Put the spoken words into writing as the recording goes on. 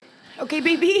Okay,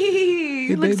 baby.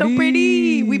 You look so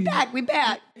pretty. We back.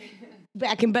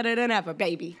 Back and better than ever,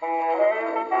 baby.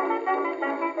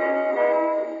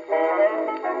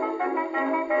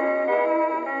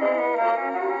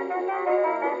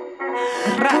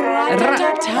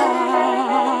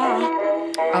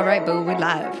 All right, boo, we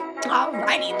live.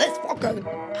 Alrighty, let's fucking do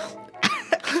it.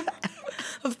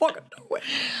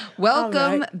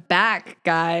 Welcome back,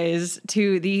 guys,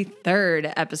 to the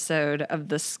third episode of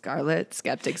the Scarlet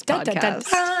Skeptics podcast.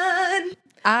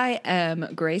 I am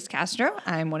Grace Castro.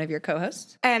 I'm one of your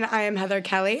co-hosts. And I am Heather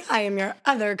Kelly. I am your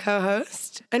other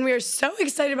co-host. And we are so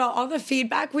excited about all the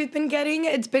feedback we've been getting.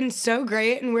 It's been so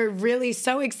great. And we're really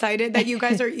so excited that you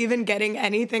guys are even getting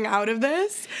anything out of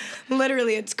this.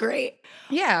 Literally, it's great.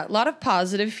 Yeah, a lot of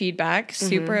positive feedback,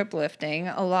 super uplifting.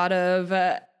 A lot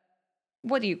of,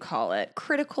 what do you call it?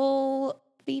 Critical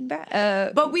feedback?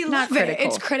 But we love critical. it.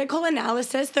 It's critical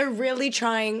analysis. They're really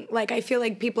trying, like, I feel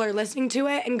like people are listening to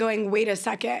it and going, wait a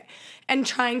second, and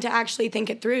trying to actually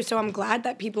think it through. So I'm glad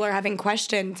that people are having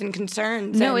questions and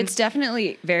concerns. No, it's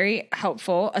definitely very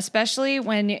helpful, especially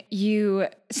when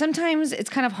sometimes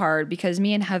it's kind of hard because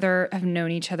me and Heather have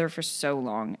known each other for so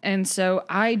long. And so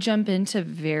I jump into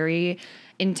very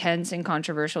intense and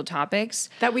controversial topics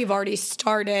that we've already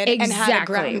started and had a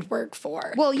groundwork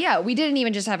for. Well, yeah, we didn't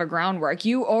even just have a groundwork.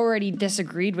 You already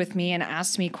disagreed with me and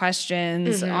asked me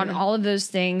questions on all of those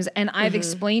things. And I've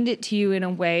explained it to you in a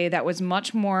way that was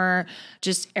much more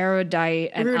just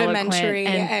erudite and rudimentary.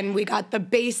 Eloquent. And we got the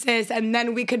basis, and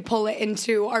then we could pull it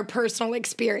into our personal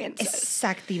experiences.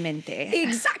 Exactamente.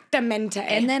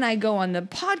 And then I go on the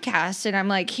podcast and I'm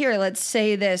like, here, let's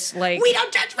say this. Like, we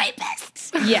don't judge rapists.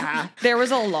 Yeah, there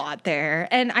was a lot there.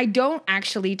 And I don't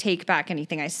actually take back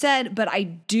anything I said, but I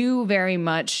do very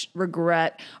much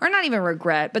regret, or not even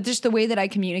regret, but just the way that I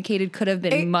communicated could have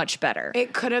been much better.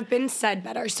 It could have been said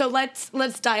better. So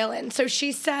let's dial in. So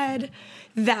she said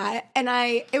that, and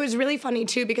it was really funny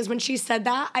too, because when she said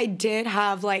that, I did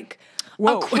have like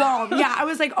a qualm. Yeah, I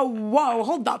was like, oh, whoa,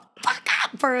 hold the fuck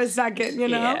up for a second, you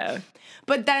know? Yeah.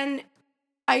 But then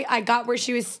I got where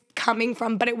she was coming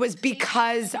from, but it was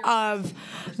because of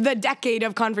the decade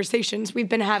of conversations we've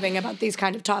been having about these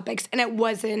kind of topics. And it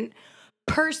wasn't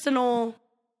personal,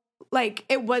 like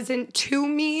it wasn't to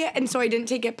me. And so I didn't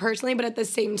take it personally, but at the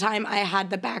same time, I had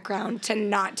the background to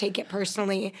not take it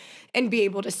personally and be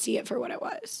able to see it for what it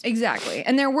was. Exactly.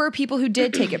 And there were people who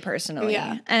did take it personally.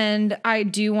 Yeah. And I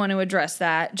do want to address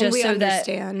that just we so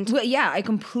understand. Well, yeah, I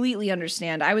completely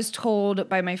understand. I was told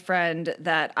by my friend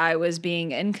that I was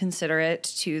being inconsiderate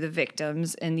to the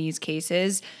victims in these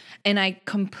cases. And I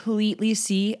completely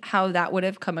see how that would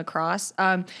have come across.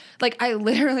 I said I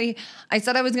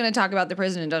was going to talk about the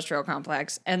prison industrial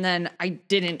complex, and then I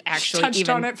didn't actually touched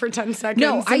on it for 10 seconds.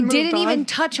 No, I didn't even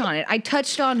touch on it. I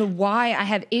touched on why I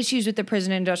have issues with the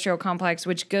prison industrial complex,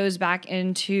 which goes back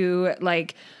into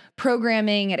like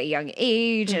programming at a young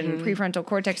age and prefrontal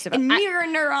cortex and mirror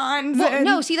neurons. Well,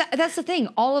 no, see that's the thing.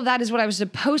 All of that is what I was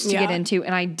supposed to get into,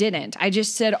 and I didn't. I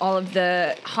just said all of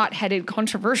the hot-headed,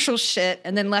 controversial shit,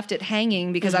 and then left it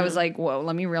hanging because I was like, "Whoa,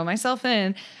 let me reel myself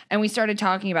in." And we started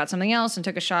talking about something else, and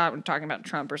took a shot and talking about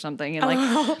Trump or something, and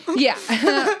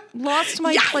lost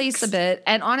my place a bit.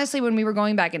 And honestly, when we were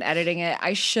going back and editing it,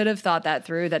 I should have thought that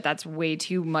through. That's way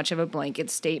too much of a blanket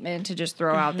statement to just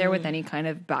throw out there with any kind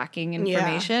of backing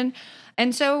information.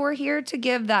 And so we're here to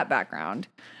give that background.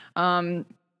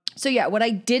 What I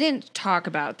didn't talk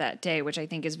about that day, which I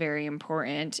think is very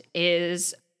important,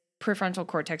 is prefrontal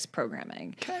cortex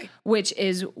programming. Okay. Which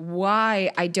is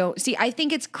why I don't see, I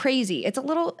think it's crazy.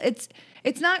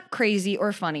 It's not crazy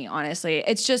or funny, honestly.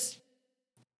 It's just,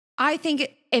 I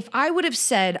think if I would have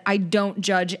said I don't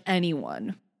judge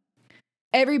anyone,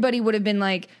 everybody would have been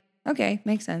like, okay,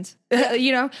 makes sense.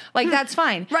 That's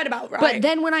fine. Right about right. But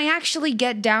then when I actually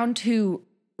get down to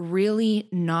really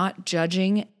not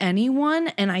judging anyone,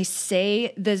 and I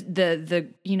say the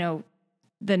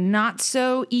not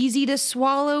so easy to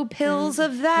swallow pills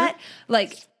of that,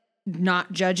 like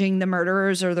not judging the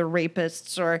murderers or the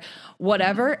rapists or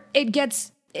whatever, it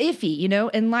gets iffy,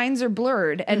 and lines are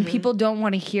blurred, and people don't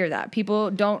want to hear that. People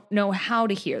don't know how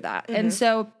to hear that. And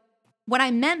so what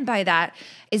I meant by that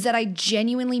is that I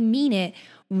genuinely mean it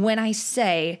when I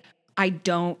say I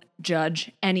don't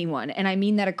judge anyone. And I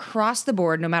mean that across the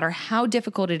board, no matter how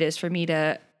difficult it is for me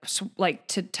to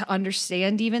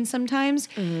understand even sometimes.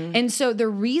 And so the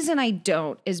reason I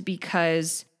don't is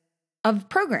because of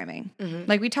programming,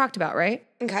 like we talked about, right?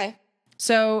 Okay.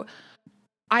 So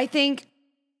I think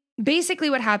basically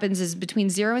what happens is between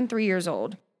 0 and 3 years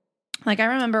old, like I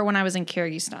remember when I was in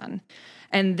Kyrgyzstan,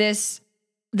 and this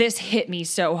this hit me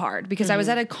so hard because I was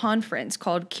at a conference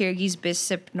called Kyrgyz bez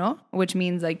Sypno, which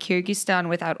means like Kyrgyzstan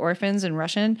without orphans in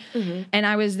Russian. And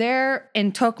I was there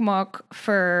in Tokmak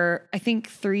for, I think,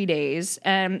 3 days.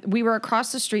 And we were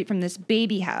across the street from this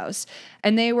baby house.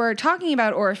 And they were talking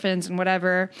about orphans and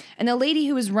whatever. And the lady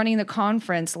who was running the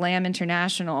conference, Lamb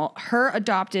International, her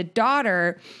adopted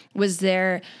daughter was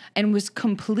there and was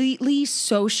completely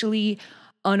socially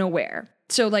unaware.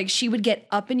 So, like, she would get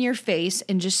up in your face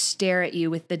and just stare at you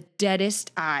with the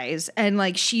deadest eyes. And,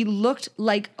 like, she looked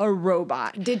like a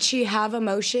robot. Did she have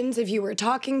emotions if you were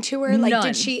talking to her? Like, None.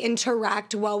 did she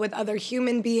interact well with other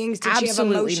human beings? Did she have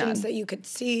Absolutely emotions none. that you could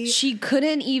see? She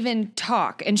couldn't even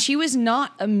talk. And she was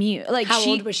not immune. Like, How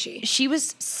old was she? She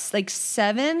was, like,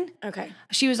 7. Okay.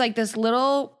 She was like this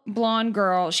little blonde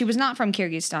girl. She was not from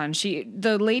Kyrgyzstan.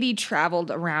 The lady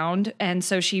traveled around, and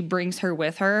so she brings her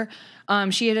with her.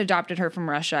 She had adopted her from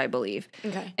Russia, I believe.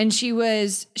 Okay. And she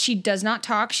does not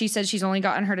talk. She said she's only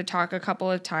gotten her to talk a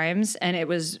couple of times, and it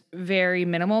was very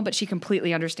minimal, but she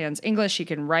completely understands English. She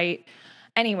can write.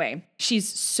 Anyway, she's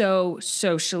so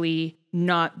socially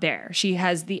not there. She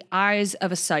has the eyes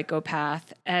of a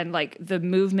psychopath and like the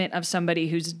movement of somebody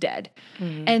who's dead.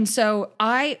 And so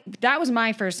that was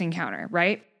my first encounter,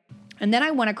 right? And then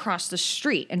I went across the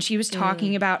street and she was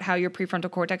talking about how your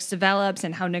prefrontal cortex develops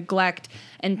and how neglect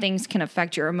and things can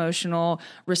affect your emotional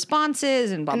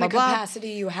responses and blah, And blah, the blah. capacity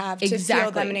you have to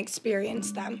feel them and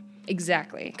experience them.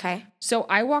 Exactly. Okay. So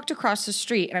I walked across the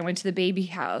street and I went to the baby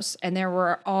house and there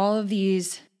were all of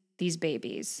these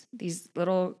babies, these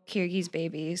little Kyrgyz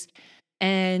babies,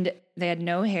 and they had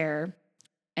no hair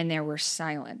and they were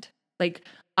silent. Like,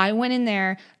 I went in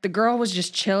there, the girl was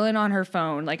just chilling on her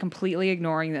phone, like completely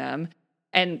ignoring them.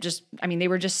 And they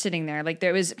were just sitting there. Like,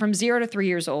 there was from 0 to 3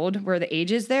 years old were the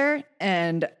ages there.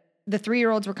 And the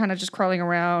 3-year-olds were kind of just crawling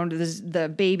around. The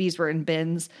babies were in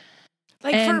bins.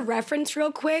 Like, for reference,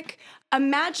 real quick,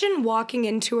 imagine walking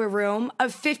into a room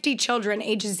of 50 children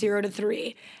ages 0 to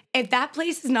 3. If that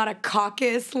place is not a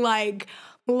caucus, like,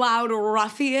 loud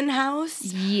ruffian house.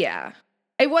 Yeah.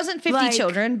 It wasn't 50 Like,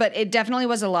 children, but it definitely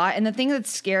was a lot. And the thing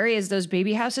that's scary is those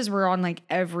baby houses were on like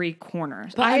every corner.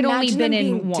 But I had only imagine been them in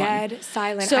being one. dead,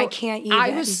 silent. So I can't even. I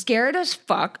was scared as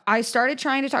fuck. I started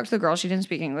trying to talk to the girl. She didn't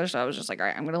speak English. So I was just like, all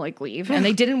right, I'm going to like leave. And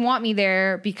they didn't want me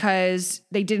there because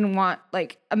they didn't want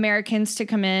like Americans to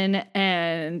come in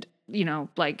and, you know,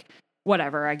 like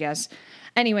whatever, I guess.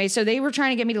 Anyway, so they were trying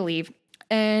to get me to leave.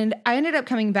 And I ended up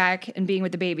coming back and being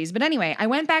with the babies. But anyway, I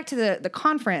went back to the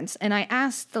conference and I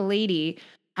asked the lady,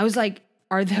 I was like,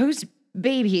 are those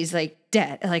babies like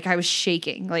dead? Like, I was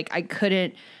shaking. Like, I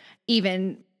couldn't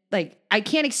even, like, I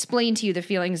can't explain to you the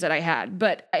feelings that I had.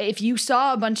 But if you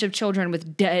saw a bunch of children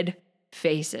with dead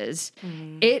faces,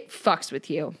 it fucks with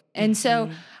you. And so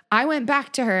I went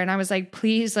back to her and I was like,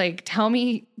 please, like, tell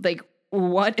me, like,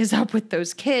 what is up with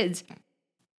those kids?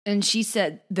 And she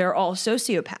said, they're all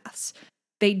sociopaths.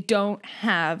 They don't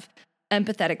have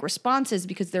empathetic responses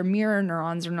because their mirror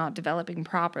neurons are not developing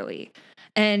properly.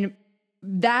 And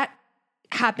that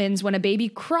happens when a baby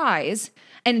cries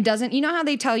and it doesn't, you know how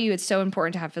they tell you it's so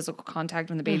important to have physical contact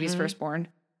when the baby's first born?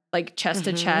 Like chest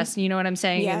to chest, you know what I'm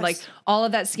saying? Yes. And like all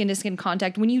of that skin to skin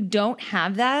contact. When you don't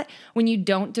have that, when you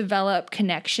don't develop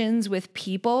connections with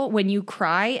people, when you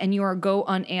cry and you go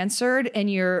unanswered and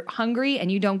you're hungry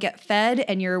and you don't get fed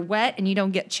and you're wet and you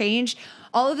don't get changed,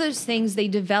 all of those things, they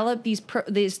develop these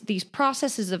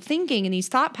processes of thinking and these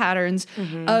thought patterns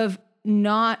of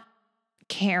not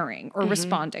caring or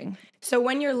responding. So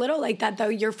when you're little like that, though,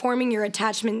 you're forming your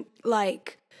attachment,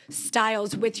 like,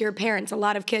 styles with your parents. A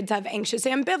lot of kids have anxious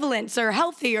ambivalence or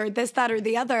healthy or this, that, or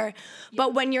the other.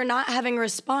 But when you're not having a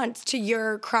response to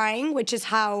your crying, which is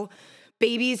how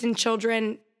babies and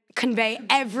children convey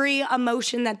every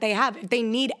emotion that they have. If they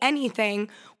need anything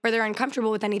or they're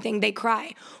uncomfortable with anything, they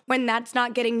cry. When that's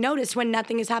not getting noticed, when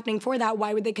nothing is happening for that,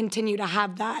 why would they continue to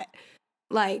have that,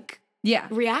 like,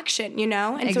 reaction, you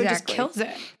know? And so it just kills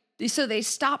it. So they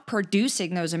stop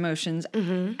producing those emotions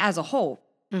as a whole.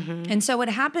 And so what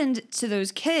happened to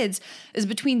those kids is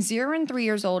between 0 and 3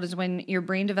 years old is when your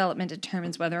brain development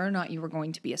determines whether or not you were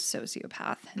going to be a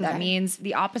sociopath. That means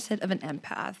the opposite of an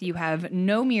empath. You have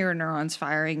no mirror neurons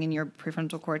firing in your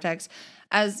prefrontal cortex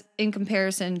as in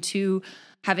comparison to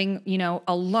having, you know,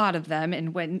 a lot of them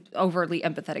and when overly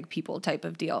empathetic people type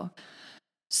of deal.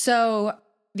 So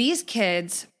these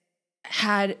kids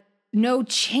had no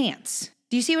chance.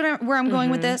 Do you see where I'm going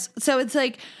with this? So it's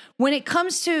like, when it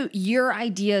comes to your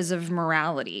ideas of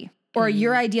morality, or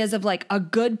your ideas of like a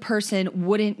good person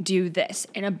wouldn't do this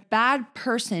and a bad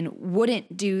person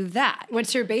wouldn't do that.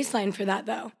 What's your baseline for that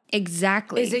though?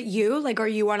 Exactly. Is it you? Like, are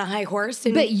you on a high horse?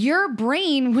 But your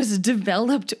brain was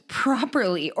developed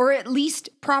properly, or at least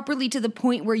properly to the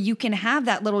point where you can have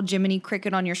that little Jiminy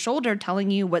Cricket on your shoulder telling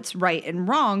you what's right and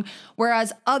wrong,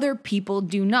 whereas other people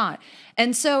do not.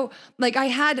 And so, like, I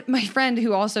had my friend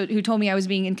who told me I was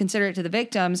being inconsiderate to the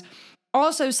victims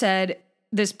also said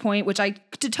this point, which I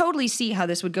could totally see how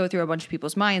this would go through a bunch of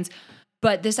people's minds.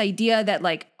 But this idea that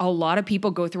like a lot of people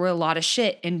go through a lot of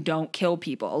shit and don't kill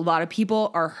people. A lot of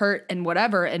people are hurt and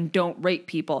whatever and don't rape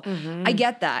people. I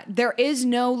get that. There is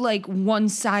no like one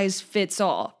size fits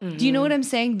all. Do you know what I'm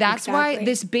saying? That's why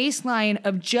this baseline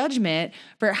of judgment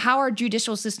for how our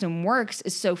judicial system works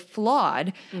is so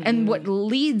flawed, and what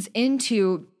leads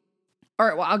into, all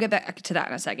right, well, I'll get back to that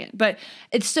in a second. But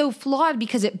it's so flawed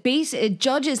because it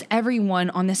judges everyone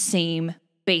on the same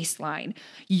baseline.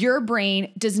 Your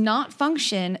brain does not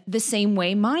function the same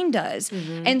way mine does.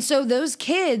 And so those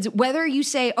kids, whether you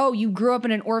say, oh, you grew up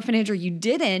in an orphanage or you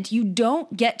didn't, you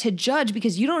don't get to judge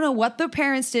because you don't know what their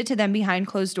parents did to them behind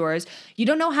closed doors. You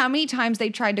don't know how many times they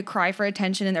tried to cry for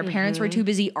attention and their parents were too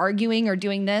busy arguing or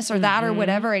doing this or that or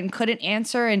whatever and couldn't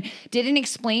answer and didn't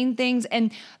explain things.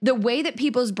 And the way that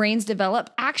people's brains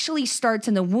develop actually starts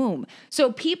in the womb.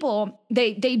 So people,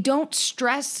 they don't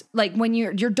stress, like when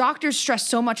your doctors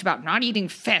stress so much about not eating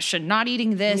fish and not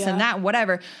eating this and that,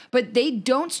 whatever, but they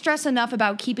don't stress enough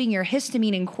about keeping your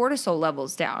histamine and cortisol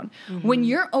levels down. When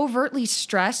you're overtly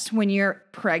stressed, when you're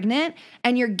pregnant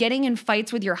and you're getting in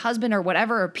fights with your husband or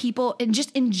whatever, or people, and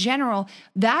just in general,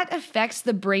 that affects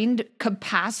the brain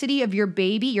capacity of your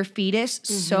baby, your fetus,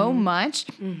 so much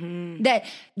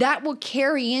that will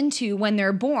carry into when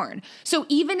they're born. So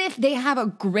even if they have a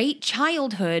great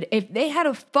childhood, if they had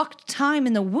a fucked time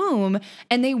in the womb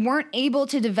and they weren't able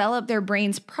to develop their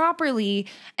brains properly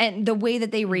and the way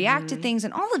that they react to things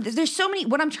and all of this, there's so many,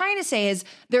 what I'm trying to say is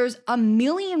there's a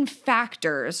million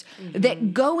factors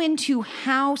that go into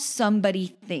how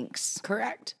somebody thinks.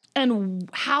 Correct. And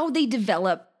how they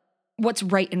develop what's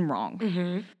right and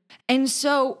wrong. And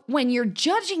so when you're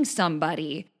judging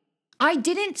somebody, I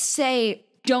didn't say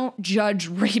don't judge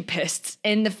rapists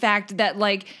in the fact that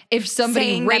like if somebody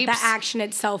saying rapes, that the action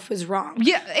itself was wrong.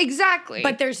 Yeah, exactly.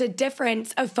 But there's a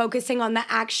difference of focusing on the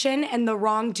action and the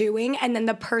wrongdoing and then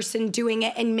the person doing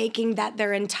it and making that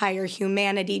their entire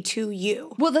humanity to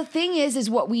you. Well, the thing is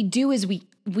what we do is we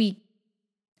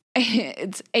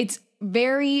it's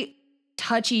very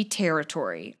touchy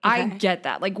territory. I get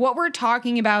that. Like what we're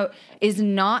talking about is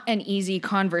not an easy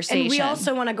conversation. And we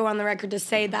also want to go on the record to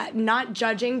say that not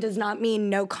judging does not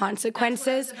mean no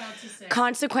consequences. That's what I was about to say.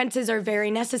 Consequences are very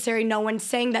necessary. No one's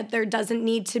saying that there doesn't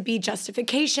need to be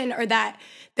justification or that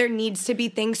there needs to be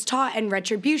things taught and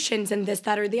retributions and this,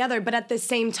 that, or the other. But at the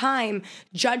same time,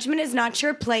 judgment is not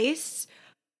your place.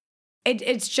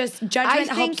 It's just judgment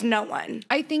helps no one.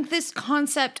 I think this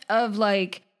concept of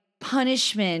like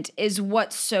punishment is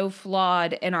what's so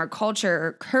flawed in our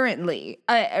culture currently,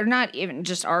 or not even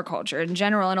just our culture in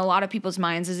general, in a lot of people's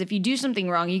minds, is if you do something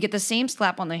wrong, you get the same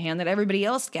slap on the hand that everybody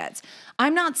else gets.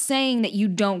 I'm not saying that you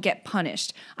don't get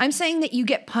punished. I'm saying that you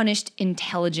get punished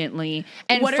intelligently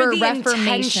and what for are the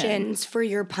reformation. intentions for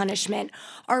your punishment?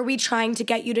 Are we trying to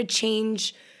get you to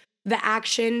change the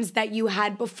actions that you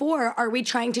had before? Are we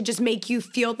trying to just make you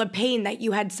feel the pain that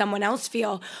you had someone else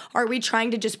feel? Are we trying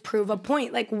to just prove a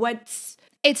point? Like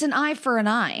It's an eye for an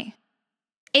eye.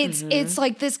 It's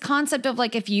like this concept of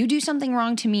like, if you do something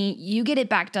wrong to me, you get it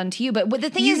back done to you. But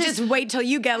the thing you is, just wait till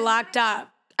you get locked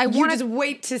up. You just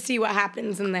wait to see what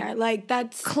happens in there. Like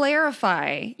that's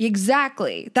clarify.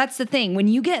 Exactly. That's the thing. When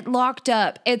you get locked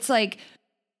up, it's like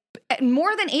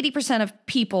more than 80% of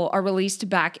people are released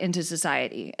back into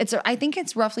society. I think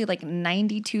it's roughly like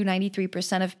 92,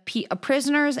 93% of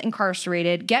prisoners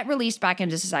incarcerated get released back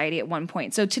into society at one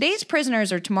point. So today's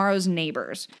prisoners are tomorrow's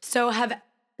neighbors. So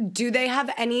do they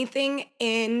have anything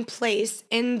in place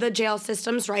in the jail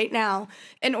systems right now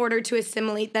in order to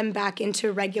assimilate them back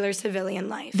into regular civilian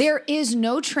life? There is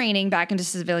no training back into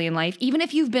civilian life, even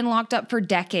if you've been locked up for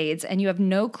decades and you have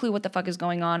no clue what the fuck is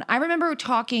going on. I remember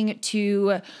talking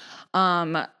to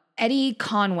Eddie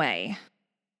Conway.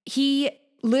 He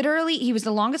was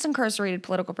the longest incarcerated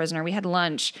political prisoner. We had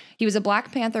lunch. He was a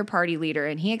Black Panther Party leader,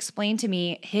 and he explained to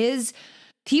me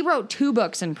he wrote 2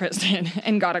 books in prison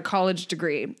and got a college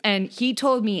degree. And he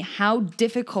told me how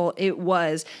difficult it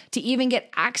was to even get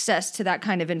access to that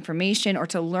kind of information or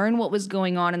to learn what was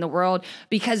going on in the world,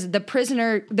 because the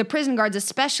prison guards,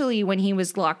 especially when he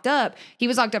was locked up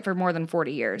for more than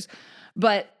 40 years.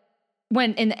 But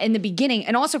when in the beginning,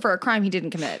 and also for a crime he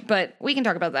didn't commit, but we can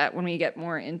talk about that when we get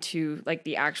more into like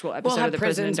the actual episode of the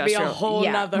prison industrial. Be a whole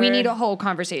nother. We need a whole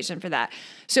conversation for that.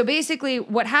 So basically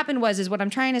what happened is what I'm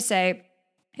trying to say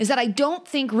is that I don't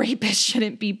think rapists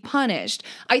shouldn't be punished.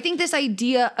 I think this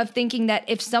idea of thinking that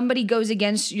if somebody goes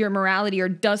against your morality or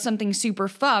does something super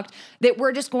fucked, that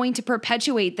we're just going to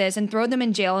perpetuate this and throw them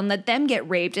in jail and let them get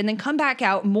raped and then come back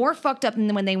out more fucked up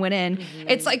than when they went in. Mm-hmm.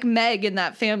 It's like Meg in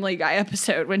that Family Guy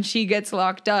episode when she gets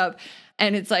locked up.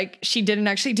 And it's like she didn't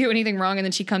actually do anything wrong. And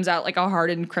then she comes out like a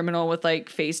hardened criminal with like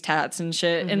face tats and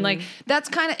shit. Mm-hmm. And like that's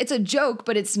kind of, it's a joke,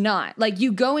 but it's not. Like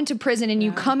you go into prison and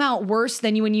you come out worse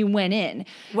than when you went in.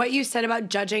 What you said about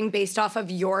judging based off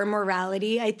of your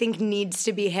morality, I think needs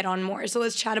to be hit on more. So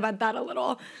let's chat about that a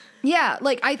little. Yeah,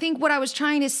 like I think what I was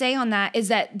trying to say on that is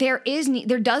that there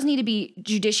does need to be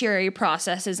judiciary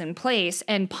processes in place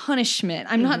and punishment.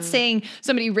 I'm not saying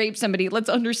somebody raped somebody, let's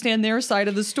understand their side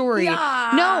of the story.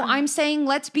 Yeah. No, I'm saying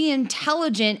let's be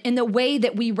intelligent in the way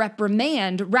that we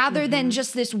reprimand rather than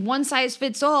just this one size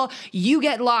fits all. You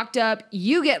get locked up,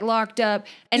 you get locked up,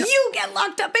 and you get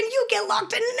locked up, and you get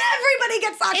locked, and everybody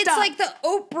gets locked up. It's like the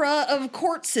Oprah of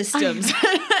court systems,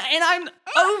 and I'm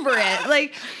over it.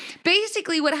 Like.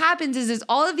 Basically, what happens is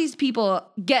all of these people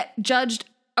get judged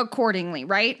accordingly,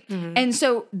 right? Mm-hmm. And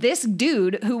so this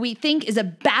dude who we think is a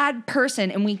bad person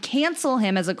and we cancel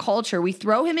him as a culture, we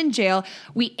throw him in jail,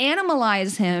 we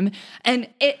animalize him, and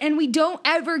we don't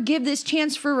ever give this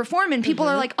chance for reform. And people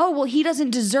are like, oh, well, he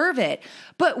doesn't deserve it.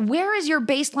 But where is your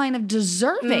baseline of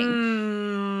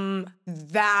deserving?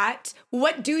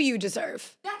 What do you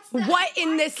deserve? What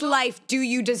in this life do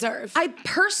you deserve? I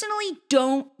personally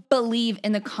don't believe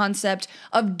in the concept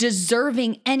of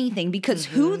deserving anything because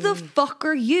who the fuck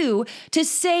are you to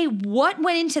say what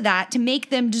went into that to make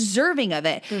them deserving of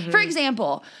it? For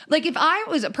example, like if I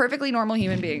was a perfectly normal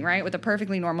human being, right, with a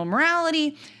perfectly normal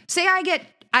morality, say I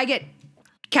get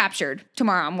captured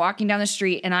tomorrow, I'm walking down the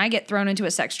street and I get thrown into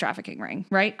a sex trafficking ring,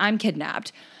 right? I'm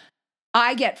kidnapped.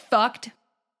 I get fucked.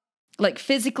 Like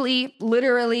physically,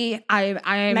 literally, I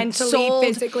am mentally, sold,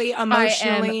 physically,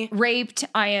 emotionally. I am raped.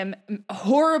 I am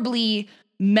horribly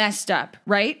messed up,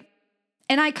 right?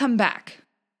 And I come back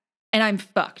and I'm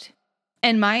fucked.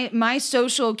 And my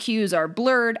social cues are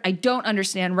blurred. I don't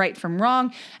understand right from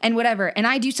wrong and whatever. And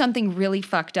I do something really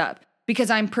fucked up because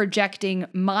I'm projecting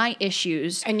my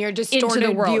issues and your distorted into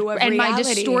the world view of and reality. My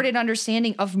distorted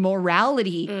understanding of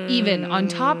morality even on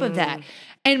top of that.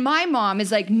 And my mom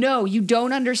is like, no, you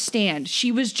don't understand.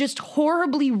 She was just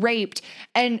horribly raped.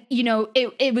 And, you know,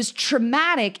 it was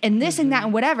traumatic and this and that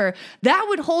and whatever. That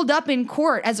would hold up in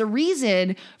court as a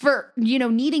reason for, you know,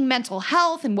 needing mental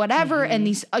health and whatever. And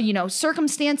these, you know,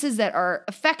 circumstances that are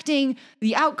affecting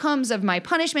the outcomes of my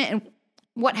punishment and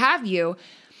what have you.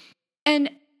 And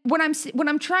what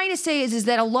I'm trying to say is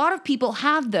that a lot of people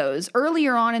have those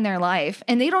earlier on in their life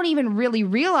and they don't even really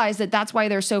realize that that's why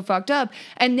they're so fucked up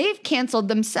and they've canceled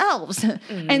themselves.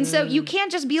 And so you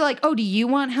can't just be like, oh, do you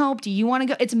want help? Do you want to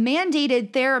go? It's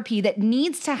mandated therapy that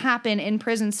needs to happen in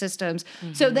prison systems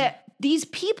so that these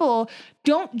people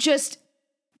don't just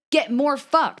get more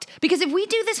fucked. Because if we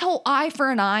do this whole eye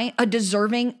for an eye, a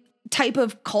deserving type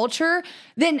of culture,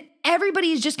 then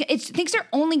everybody is just thinks they're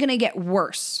only going to get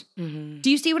worse. Do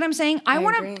you see what I'm saying? I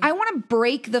want to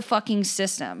break the fucking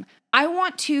system. I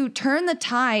want to turn the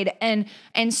tide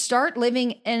and start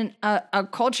living in a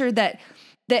culture that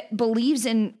believes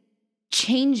in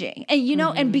changing and, you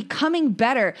know, and becoming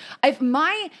better.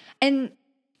 And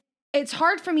it's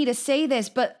hard for me to say this,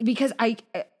 but because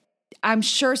I'm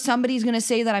sure somebody's going to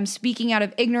say that I'm speaking out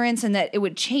of ignorance and that it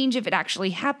would change if it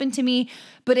actually happened to me.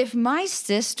 But if my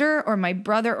sister or my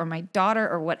brother or my daughter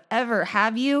or whatever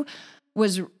have you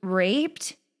was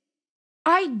raped,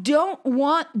 I don't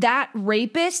want that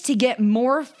rapist to get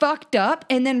more fucked up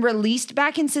and then released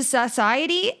back into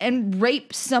society and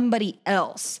rape somebody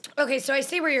else. Okay, so I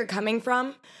see where you're coming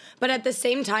from, but at the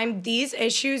same time, these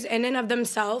issues in and of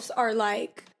themselves are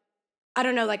like, I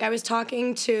don't know, like I was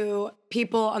talking to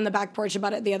people on the back porch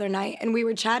about it the other night and we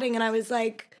were chatting and I was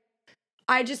like,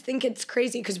 I just think it's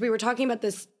crazy because we were talking about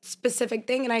this specific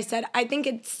thing and I said, I think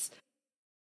it's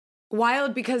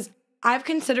wild because I've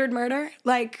considered murder.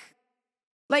 Like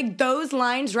those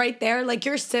lines right there, like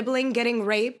your sibling getting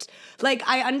raped, like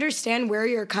I understand where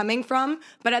you're coming from,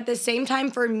 but at the same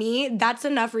time, for me, that's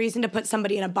enough reason to put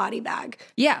somebody in a body bag.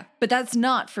 Yeah, but that's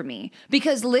not for me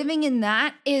because living in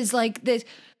that is like this.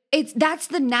 That's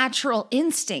the natural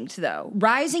instinct, though.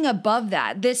 Rising above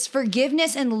that, this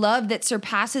forgiveness and love that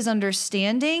surpasses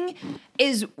understanding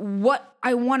is what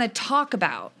I want to talk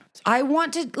about. I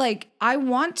want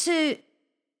to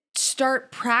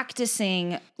start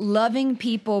practicing loving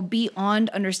people beyond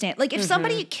understand. Like if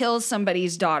somebody kills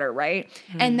somebody's daughter, right?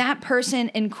 And that person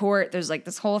in court, there's like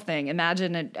this whole thing.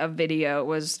 Imagine a video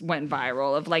went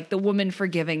viral of like the woman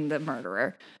forgiving the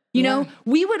murderer. You know,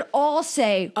 we would all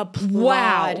say,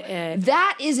 wow,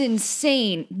 that is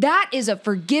insane. That is a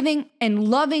forgiving and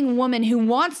loving woman who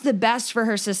wants the best for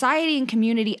her society and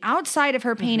community outside of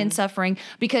her pain and suffering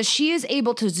because she is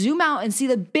able to zoom out and see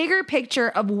the bigger picture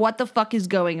of what the fuck is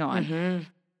going on.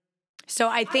 So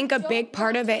I think a big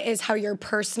part of it is how you're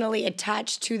personally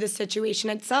attached to the situation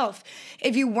itself.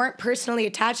 If you weren't personally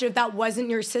attached, if that wasn't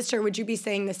your sister, would you be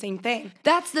saying the same thing?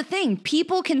 That's the thing.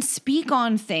 People can speak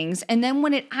on things, and then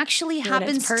when it actually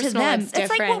happens to them, it's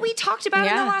like what we talked about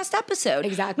in the last episode.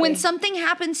 Exactly. When something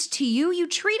happens to you, you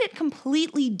treat it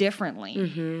completely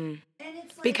differently. And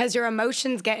it's like, because your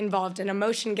emotions get involved and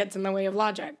emotion gets in the way of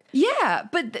logic. Yeah,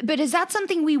 but is that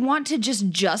something we want to just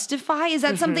justify? Is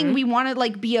that something we want to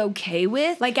like be okay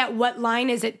with? Like at what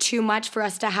line is it too much for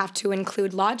us to have to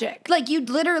include logic? Like you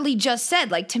literally just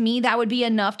said, like to me that would be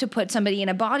enough to put somebody in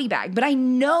a body bag. But I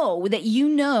know that you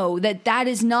know that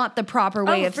is not the proper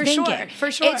way of thinking. For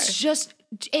sure.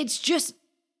 It's just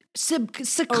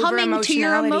succumbing to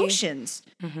your emotions.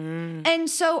 And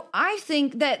so I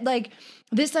think that like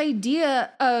this idea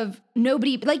of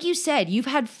nobody, like you said, you've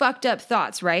had fucked up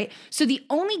thoughts, right? So the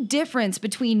only difference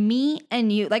between me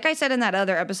and you, like I said in that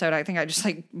other episode, I think I just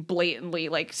like blatantly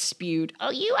like spewed,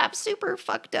 oh, you have super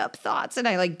fucked up thoughts. And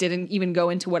I like didn't even go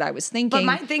into what I was thinking. But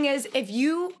my thing is,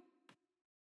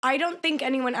 I don't think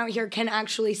anyone out here can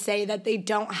actually say that they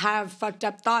don't have fucked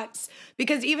up thoughts,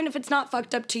 because even if it's not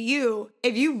fucked up to you,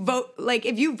 if you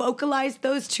vocalize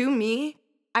those to me,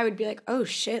 I would be like, oh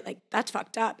shit, like that's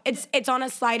fucked up. It's on a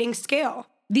sliding scale.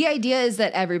 The idea is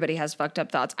that everybody has fucked up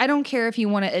thoughts. I don't care if you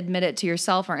want to admit it to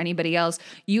yourself or anybody else.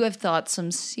 You have thought some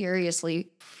seriously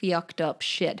fucked up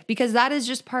shit, because that is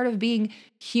just part of being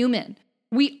human.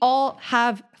 We all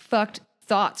have fucked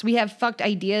thoughts. We have fucked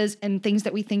ideas and things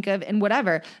that we think of and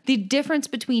whatever. The difference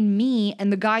between me and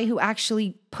the guy who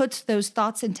actually puts those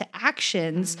thoughts into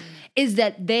actions is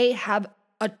that they have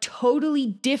a totally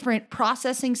different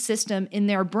processing system in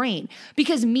their brain.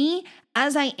 Because me,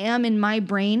 as I am in my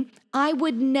brain, I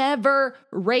would never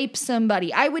rape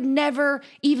somebody. I would never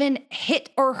even hit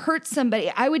or hurt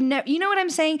somebody. I would never, you know what I'm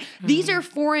saying? These are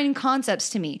foreign concepts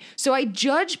to me. So I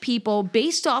judge people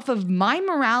based off of my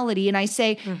morality, and I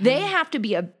say they have to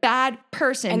be a bad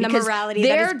person. And the morality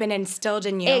that has been instilled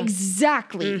in you.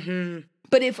 Exactly.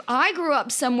 But if I grew up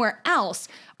somewhere else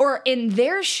or in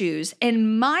their shoes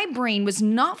and my brain was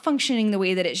not functioning the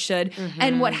way that it should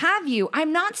and what have you,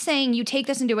 I'm not saying you take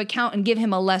this into account and give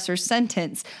him a lesser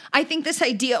sentence. I think this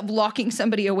idea of locking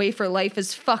somebody away for life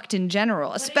is fucked in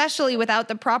general, especially without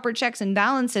the proper checks and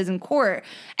balances in court.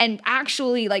 And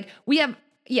actually, like, we have,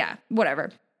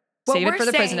 whatever. Save it for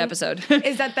the prison episode.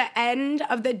 Is at the end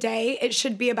of the day, it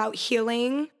should be about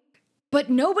healing. But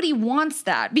nobody wants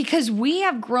that, because we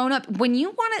have grown up. When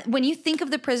you think of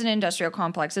the prison industrial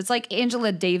complex, it's like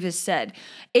Angela Davis said,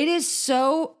 it is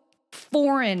so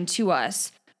foreign to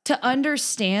us to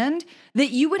understand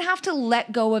that you would have to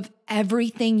let go of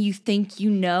everything you think you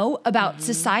know about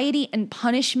society and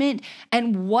punishment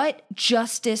and what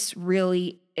justice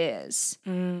really is.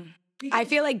 I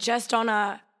feel like just on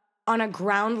a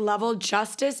ground level,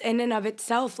 justice in and of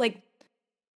itself, like,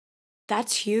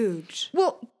 that's huge.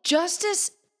 Well,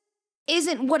 justice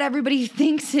isn't what everybody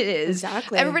thinks it is.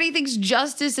 Exactly. Everybody thinks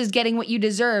justice is getting what you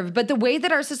deserve. But the way that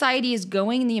our society is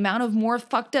going and the amount of more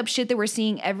fucked up shit that we're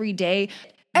seeing every day,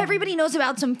 everybody knows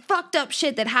about some fucked up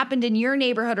shit that happened in your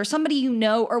neighborhood or somebody you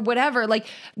know or whatever. Like,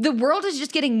 the world is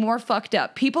just getting more fucked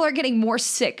up. People are getting more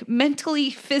sick, mentally,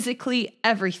 physically,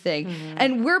 everything.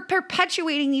 And we're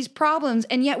perpetuating these problems,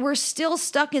 and yet we're still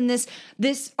stuck in this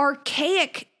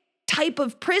archaic type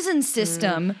of prison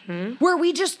system where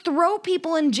we just throw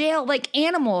people in jail like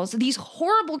animals, these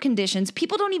horrible conditions.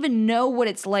 People don't even know what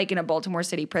it's like in a Baltimore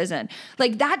City prison.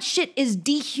 Like, that shit is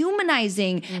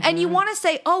dehumanizing. And you want to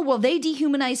say, oh, well, they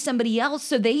dehumanized somebody else,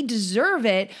 so they deserve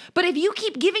it. But if you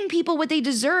keep giving people what they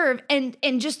deserve and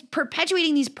just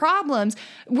perpetuating these problems,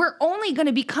 we're only going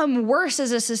to become worse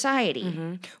as a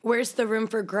society. Where's the room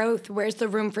for growth? Where's the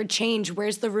room for change?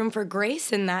 Where's the room for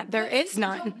grace in that? There is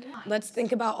none. Let's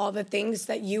think about all the things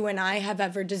that you and I have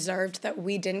ever deserved that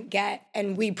we didn't get,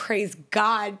 and we praise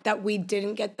God that we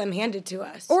didn't get them handed to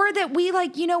us. Or that we,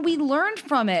 like, you know, we learned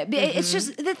from it. It's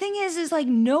just, the thing is like,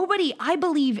 nobody, I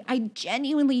believe, I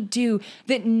genuinely do,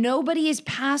 that nobody is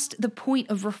past the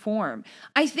point of reform.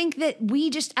 I think that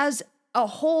we just, as a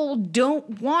whole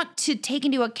don't want to take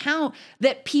into account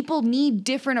that people need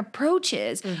different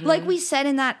approaches. Like we said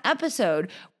in that episode,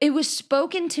 it was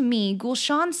spoken to me.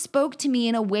 Gulshan spoke to me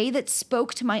in a way that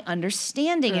spoke to my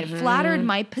understanding. It flattered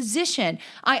my position.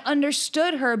 I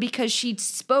understood her because she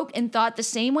spoke and thought the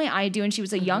same way I do, and she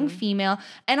was a young female,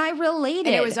 and I related.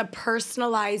 And it was a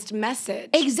personalized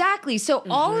message. Exactly. So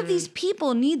all of these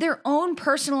people need their own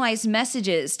personalized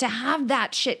messages to have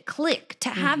that shit click, to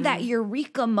have that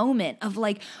eureka moment of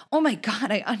like, oh my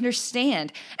God, I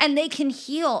understand. And they can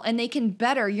heal and they can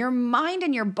better. Your mind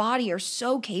and your body are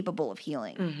so capable of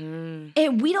healing.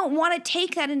 And we don't want to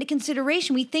take that into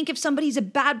consideration. We think if somebody's a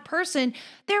bad person,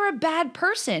 they're a bad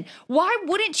person. Why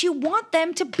wouldn't you want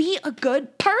them to be a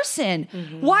good person?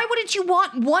 Why wouldn't you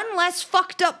want one less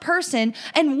fucked up person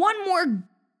and one more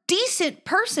decent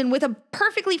person with a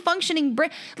perfectly functioning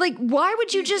brain? Like, why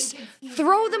would you just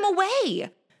throw them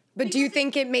away? But do you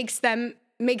think it makes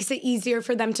it easier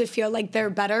for them to feel like they're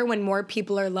better when more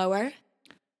people are lower?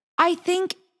 I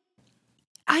think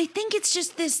it's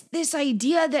just this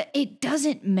idea that it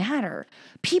doesn't matter.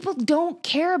 People don't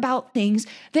care about things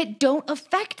that don't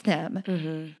affect them.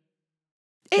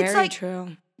 It's Very like,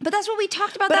 true. But that's what we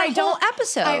talked about that whole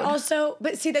episode.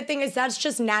 But see, the thing is, that's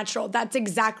just natural. That's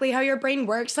exactly how your brain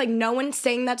works. Like, no one's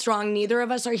saying that's wrong. Neither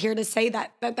of us are here to say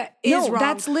that is wrong. No,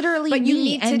 that's literally but you me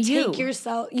need to and take you.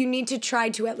 yourself, you need to try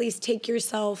to at least take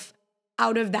yourself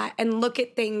out of that and look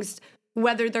at things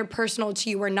whether they're personal to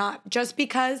you or not. Just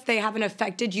because they haven't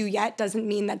affected you yet doesn't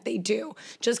mean that they do.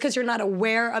 Just because you're not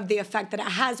aware of the effect that it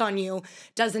has on you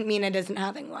doesn't mean it isn't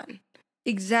having one.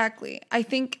 Exactly. I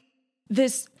think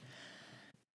this,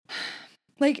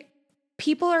 like,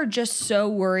 people are just so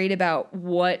worried about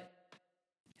what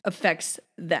affects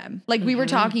them. Like we were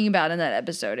talking about in that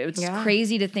episode. It was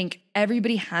crazy to think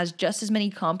everybody has just as many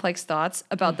complex thoughts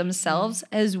about themselves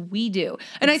as we do.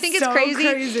 And I think it's so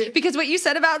crazy because what you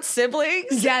said about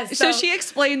siblings. Yes. So she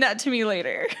explained that to me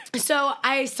later. So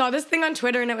I saw this thing on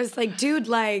Twitter and it was like, dude,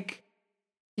 like,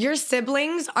 your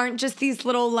siblings aren't just these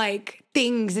little like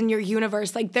things in your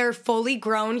universe. Like, they're fully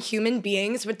grown human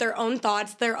beings with their own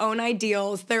thoughts, their own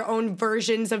ideals, their own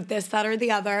versions of this, that, or the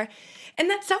other. And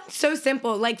that sounds so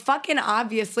simple. Like, fucking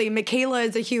obviously, Michaela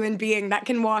is a human being that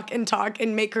can walk and talk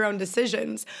and make her own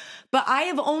decisions. But I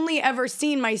have only ever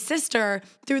seen my sister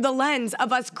through the lens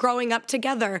of us growing up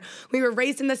together. We were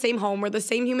raised in the same home. We're the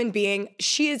same human being.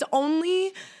 She is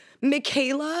only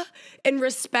Michaela in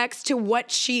respects to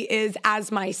what she is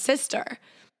as my sister.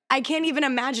 I can't even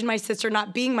imagine my sister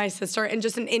not being my sister and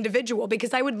just an individual,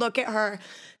 because I would look at her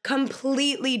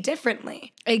completely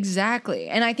differently. Exactly.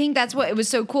 And I think that's what it was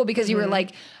so cool, because you were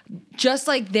like, just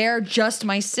like they're just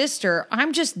my sister,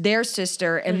 I'm just their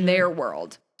sister in their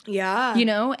world. Yeah. You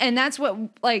know? And that's what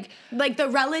like the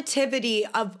relativity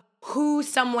of who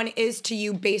someone is to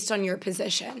you based on your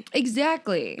position.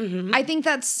 Exactly. I think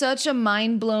that's such a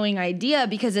mind-blowing idea,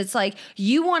 because it's like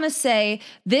you want to say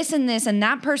this and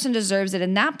that person deserves it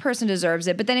and that person deserves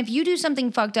it. But then if you do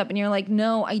something fucked up and you're like,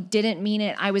 no, I didn't mean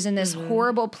it. I was in this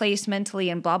horrible place mentally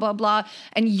and blah, blah, blah.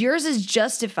 And yours is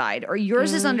justified, or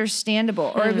yours is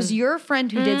understandable, or it was your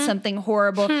friend who did something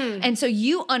horrible. And so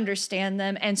you understand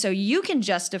them. And so you can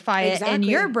justify it in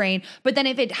your brain. But then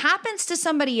if it happens to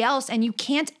somebody else and you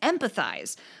can't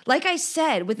empathize. Like I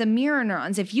said, with the mirror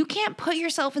neurons, if you can't put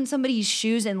yourself in somebody's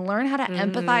shoes and learn how to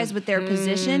empathize with their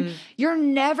position, you're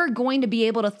never going to be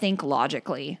able to think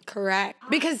logically. Correct.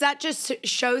 Because that just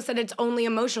shows that it's only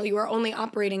emotional. You are only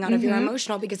operating out of your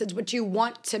emotional, because it's what you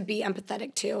want to be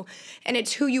empathetic to. And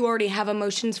it's who you already have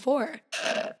emotions for.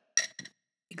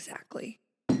 Exactly.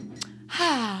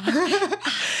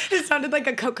 It sounded like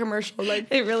a Coke commercial. Like,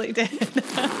 it really did.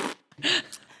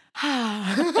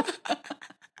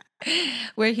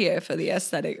 We're here for the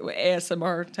aesthetic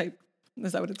ASMR type.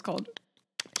 Is that what it's called?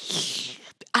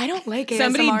 I don't like ASMR.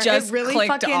 Somebody just it really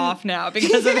clicked off now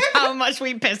because of how much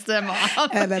we pissed them off.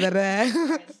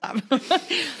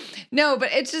 No, but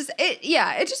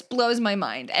it just blows my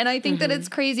mind. And I think that it's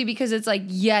crazy, because it's like,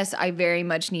 yes, I very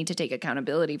much need to take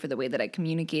accountability for the way that I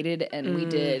communicated. And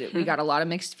we got a lot of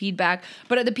mixed feedback.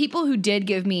 But the people who did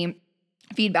give me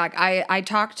feedback, I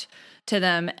talked to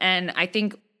them, and I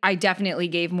think I definitely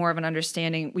gave more of an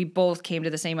understanding. We both came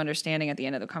to the same understanding at the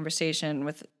end of the conversation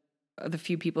with the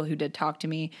few people who did talk to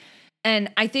me.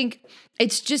 And I think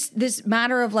it's just this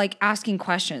matter of like asking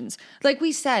questions. Like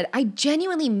we said, I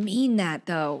genuinely mean that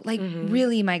though. Like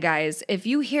really, my guys, if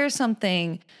you hear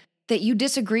something that you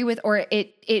disagree with, or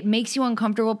it makes you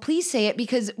uncomfortable, please say it,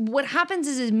 because what happens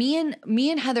is me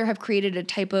and Heather have created a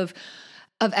type of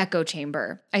echo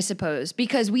chamber, I suppose,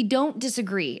 because we don't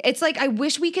disagree. It's like, I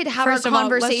wish we could have our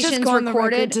conversations let's just go on the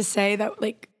recorded record to say that,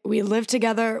 like, we live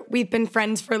together. We've been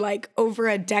friends for like over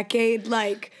a decade.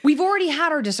 Like we've already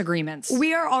had our disagreements.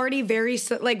 We are already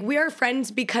we are friends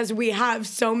because we have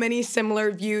so many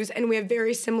similar views and we have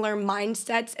very similar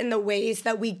mindsets in the ways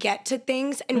that we get to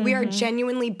things. And we are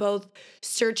genuinely both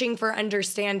searching for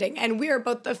understanding. And we are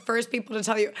both the first people to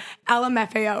tell you,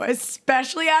 LMFAO,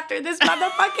 especially after this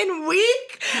motherfucking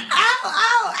week. Ow,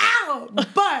 ow, ow.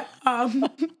 But,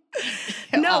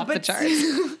 no, off but the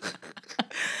charts.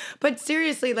 But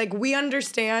seriously, like, we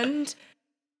understand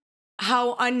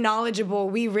how unknowledgeable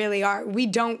we really are. We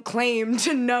don't claim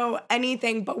to know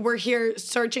anything, but we're here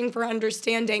searching for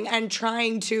understanding and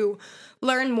trying to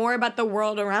learn more about the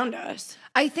world around us.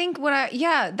 I think what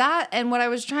I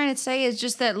was trying to say is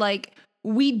just that, like,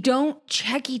 we don't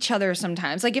check each other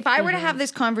sometimes. Like, if I were to have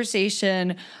this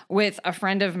conversation with a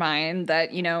friend of mine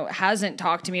that, you know, hasn't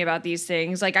talked to me about these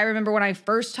things, like, I remember when I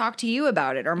first talked to you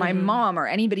about it, or my mom, or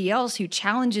anybody else who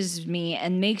challenges me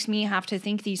and makes me have to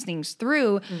think these things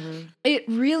through, it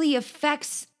really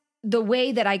affects the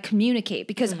way that I communicate,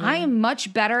 because I am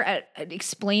much better at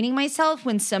explaining myself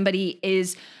when somebody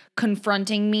is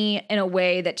confronting me in a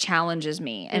way that challenges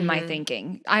me and my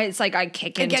thinking. It's like I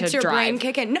kick into drive. It gets your brain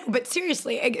kicking. No, but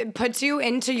seriously, it puts you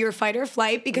into your fight or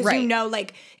flight because you know,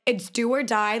 like, it's do or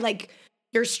die. Like,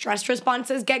 your stress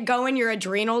responses get going, your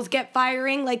adrenals get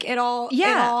firing, like it all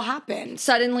happens.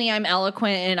 Suddenly I'm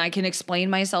eloquent and I can explain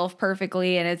myself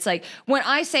perfectly. And it's like when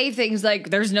I say things like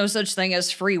there's no such thing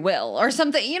as free will or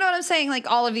something, you know what I'm saying? Like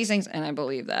all of these things, and I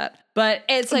believe that. But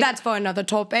it's like that's for another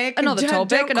topic. Another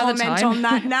comment time. on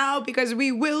that now because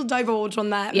we will divulge on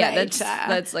that later.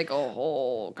 That's like a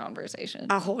whole conversation.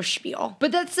 A whole spiel.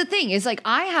 But that's the thing, is like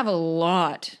I have a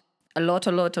lot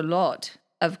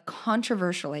of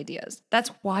controversial ideas. That's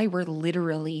why we're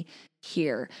literally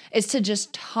here, is to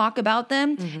just talk about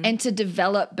them and to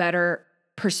develop better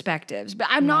perspectives. But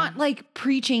I'm not like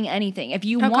preaching anything. If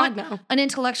you want an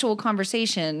intellectual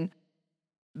conversation,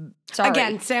 sorry.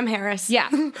 Again, Sam Harris.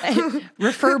 Yeah.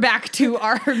 Refer back to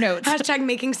our notes. #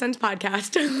 Making Sense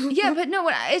podcast. Yeah, but no,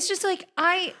 it's just like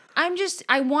I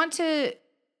want to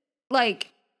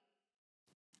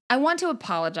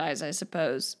apologize, I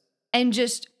suppose, and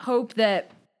just hope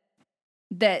that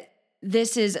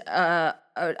this is a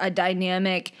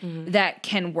dynamic that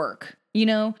can work, you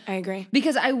know? I agree.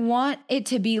 Because I want it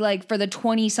to be like for the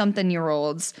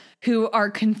 20-something-year-olds who are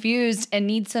confused and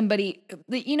need somebody,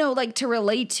 you know, like to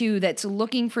relate to, that's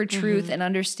looking for truth and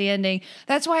understanding.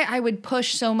 That's why I would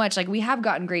push so much. Like, we have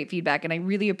gotten great feedback, and I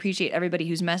really appreciate everybody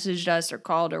who's messaged us or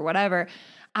called or whatever.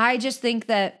 I just think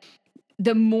that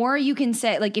the more you can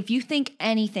say, like, if you think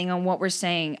anything on what we're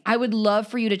saying, I would love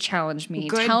for you to challenge me.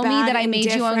 Good, tell me that I made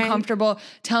you different. uncomfortable.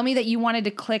 Tell me that you wanted to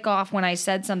click off when I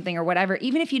said something or whatever.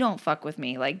 Even if you don't fuck with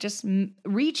me, like, just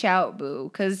reach out,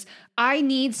 boo. Because I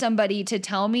need somebody to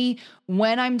tell me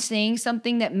when I'm saying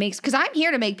something that makes, because I'm here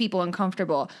to make people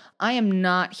uncomfortable. I am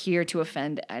not here to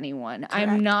offend anyone. Correct.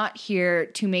 I'm not here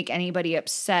to make anybody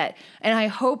upset. And I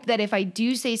hope that if I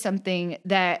do say something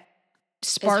that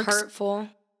sparks hurtful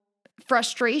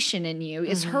frustration in you,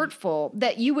 is hurtful,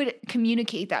 that you would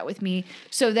communicate that with me,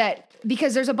 so that,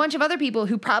 because there's a bunch of other people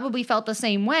who probably felt the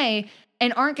same way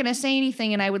and aren't going to say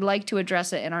anything, and I would like to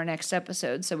address it in our next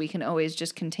episode so we can always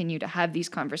just continue to have these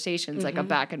conversations like a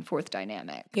back and forth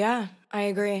dynamic. Yeah, I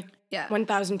agree. Yeah.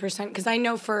 1000%. Because I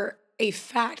know for a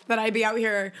fact that I'd be out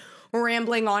here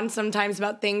rambling on sometimes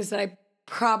about things that I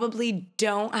probably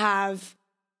don't have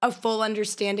a full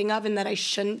understanding of and that I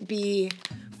shouldn't be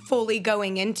fully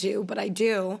going into, but I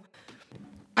do.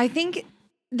 I think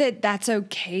that that's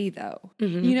okay, though.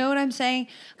 You know what I'm saying?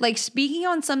 Like, speaking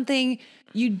on something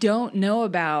you don't know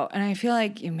about, and I feel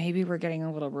like maybe we're getting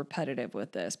a little repetitive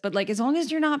with this, but like, as long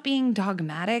as you're not being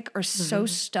dogmatic or so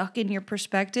stuck in your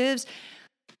perspectives,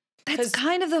 that's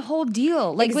kind of the whole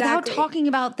deal. Like, without talking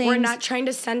about things. We're not trying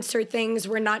to censor things.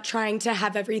 We're not trying to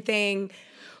have everything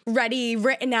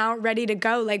written out, ready to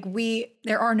go. Like,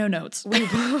 there are no notes.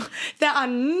 There are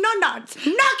no notes,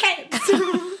 no capes.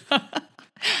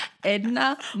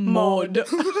 Edna mode.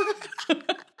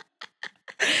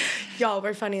 Y'all,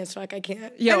 we're funny as fuck. I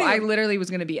can't. Yo, anyway. I literally was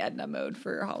going to be Edna mode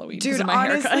for Halloween. Dude, my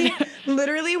honestly, haircut.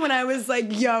 Literally when I was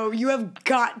like, yo, you have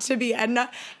got to be Edna.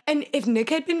 And if Nick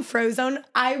had been Frozone,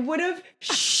 I would have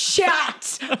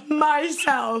shat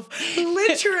myself.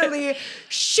 Literally,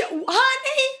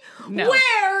 honey, no.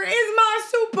 Where is my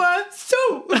super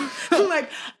soup? Like,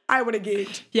 I would have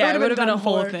geeked. Yeah, it would have been a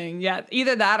whole thing. Yeah,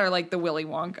 either that or like the Willy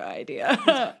Wonka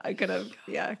idea. I could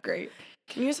have, great.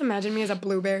 Can you just imagine me as a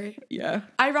blueberry? Yeah.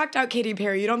 I rocked out Katy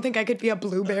Perry. You don't think I could be a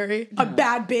blueberry? No. A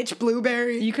bad bitch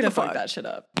blueberry? You could have fucked that shit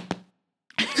up.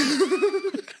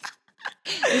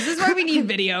 This is why we need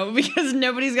video, because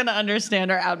nobody's going to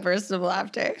understand our outbursts of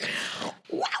laughter.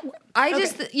 Wow.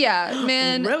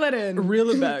 Man. Reel it in. Reel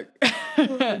it back.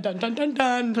 Dun, dun, dun,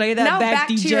 dun. Play that now back,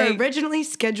 to DJ. your originally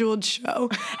scheduled show.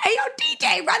 Hey, yo,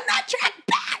 DJ, run that track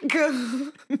back.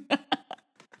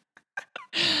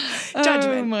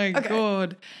 Judgment. Oh, my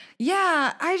God.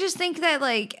 Yeah, I just think that,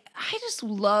 like, I just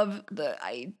love the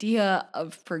idea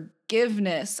of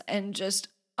forgiveness and just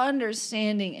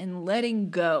understanding and letting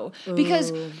go.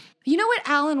 Because you know what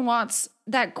Alan Watts,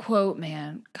 that quote,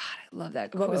 man, God, I love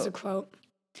that quote. What was the quote?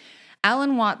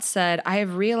 Alan Watts said, "I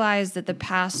have realized that the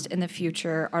past and the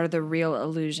future are the real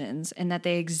illusions and that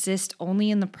they exist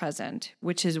only in the present,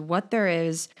 which is what there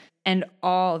is and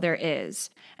all there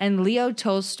is." And Leo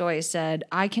Tolstoy said,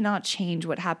 "I cannot change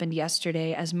what happened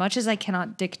yesterday as much as I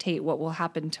cannot dictate what will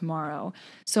happen tomorrow.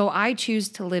 So I choose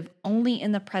to live only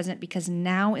in the present because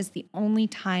now is the only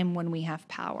time when we have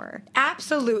power."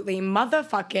 Absolutely.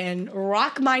 Motherfucking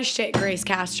rock my shit, Grace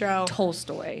Castro.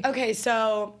 Tolstoy. Okay,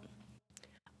 so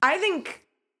I think,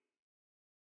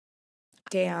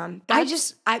 damn,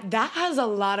 that has a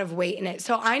lot of weight in it.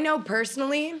 So I know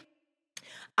personally,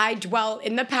 I dwell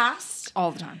in the past All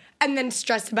the time. and then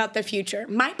stress about the future.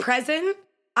 My present,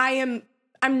 I'm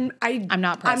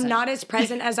not present. I'm not as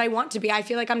present as I want to be. I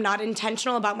feel like I'm not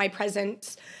intentional about my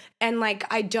presence, and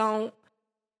like I don't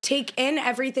take in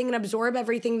everything and absorb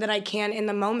everything that I can in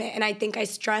the moment. And I think I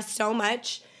stress so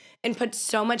much and put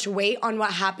so much weight on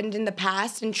what happened in the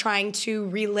past and trying to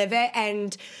relive it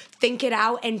and think it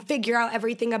out and figure out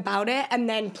everything about it and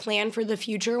then plan for the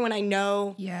future when I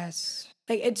know, Yes.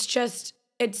 like,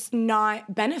 it's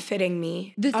not benefiting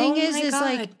me. The thing is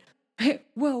God. like,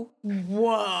 whoa.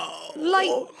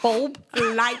 Light bulb.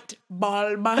 Light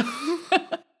bulb.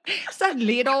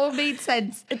 Suddenly it all made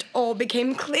sense. It all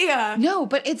became clear. No,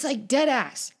 but it's like dead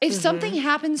ass. If something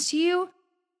happens to you,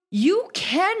 you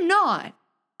cannot.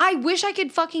 I wish I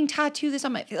could fucking tattoo this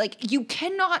on my face. Like, you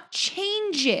cannot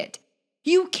change it.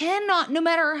 You cannot, no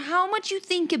matter how much you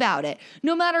think about it,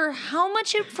 no matter how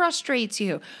much it frustrates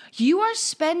you, you are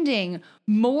spending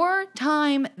more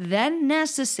time than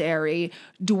necessary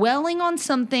dwelling on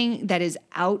something that is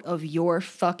out of your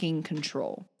fucking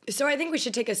control. So I think we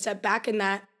should take a step back in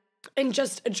that and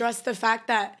just address the fact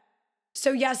that,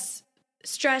 so yes,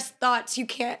 stress, thoughts, you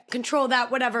can't control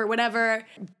that, whatever.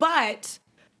 But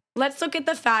let's look at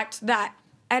the fact that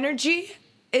energy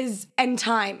and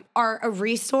time are a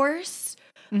resource.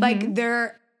 Like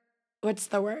they're, what's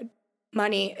the word?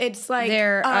 Money. It's like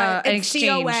they're an exchange.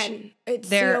 C-O-N. It's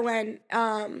C-O-N.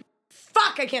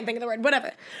 Fuck, I can't think of the word.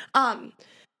 Whatever.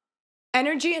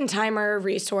 Energy and time are a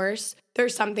resource.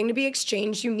 There's something to be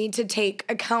exchanged. You need to take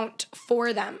account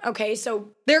for them. Okay, so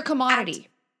they're a commodity.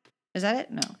 Is that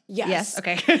it? No. Yes.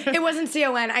 Okay. It wasn't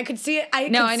C-O-N. I could see it. I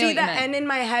could see the N in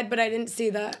my head, but I didn't see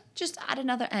the. Just add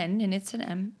another N and it's an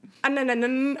M.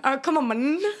 Come on,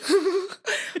 man.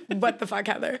 What the fuck,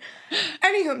 Heather?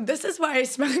 Anywho, this is why I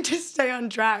smoke to stay on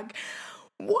track.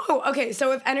 Whoa. Okay,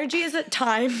 so if energy is at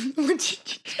time,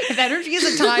 if energy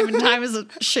is a time and time is a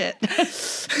shit.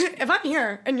 If I'm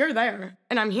here and you're there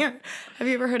and I'm here, have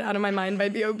you ever heard "Out of My Mind" by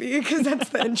B.O.B.? Because that's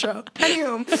the intro.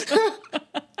 Anywho.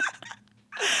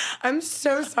 I'm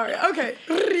so sorry. Okay.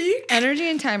 Energy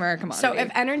and time are a commodity. So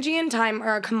if energy and time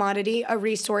are a commodity, a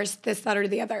resource, this, that, or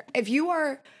the other, if you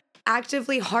are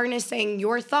actively harnessing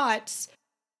your thoughts,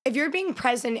 if you're being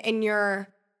present in your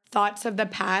thoughts of the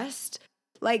past,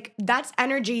 like that's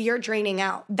energy you're draining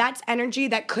out. That's energy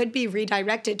that could be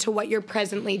redirected to what you're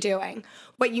presently doing,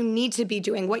 what you need to be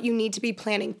doing, what you need to be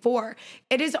planning for.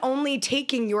 It is only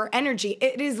taking your energy.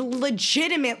 It is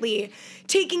legitimately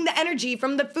taking the energy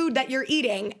from the food that you're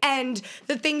eating and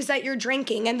the things that you're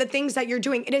drinking and the things that you're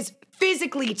doing. It is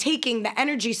physically taking the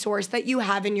energy source that you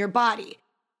have in your body.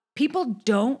 People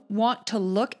don't want to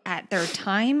look at their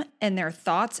time and their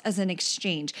thoughts as an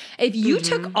exchange. If you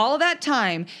took all that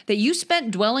time that you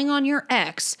spent dwelling on your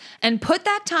ex and put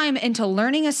that time into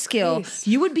learning a skill,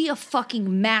 you would be a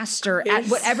fucking master at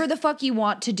whatever the fuck you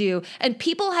want to do. And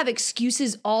people have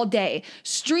excuses all day,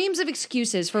 streams of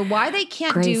excuses for why they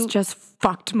can't Grace just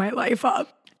fucked my life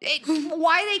up.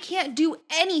 Why they can't do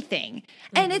anything.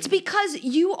 And it's because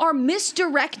you are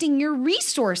misdirecting your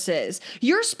resources.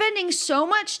 You're spending so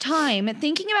much time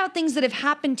thinking about things that have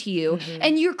happened to you,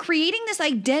 and you're creating this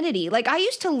identity. Like, I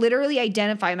used to literally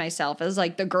identify myself as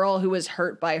like the girl who was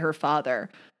hurt by her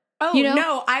father. Oh, you know?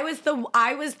 No, I was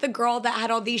the girl that had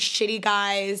all these shitty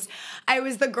guys. I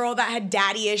was the girl that had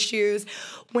daddy issues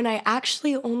when I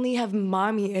actually only have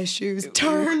mommy issues.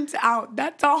 Turns out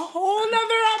that's a whole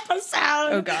nother episode.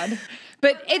 Oh God.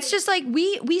 But it's just like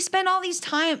we spend all these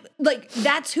time, like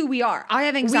that's who we are. I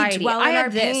have anxiety. We dwell I in have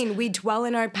our this. pain. We dwell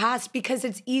in our past because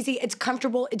it's easy, it's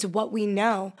comfortable, it's what we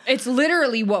know. It's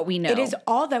literally what we know. It is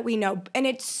all that we know. And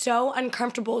it's so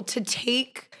uncomfortable to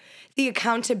take the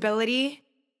accountability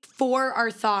for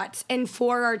our thoughts and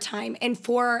for our time and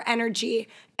for our energy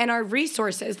and our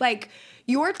resources. Like,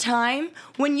 your time,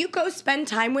 when you go spend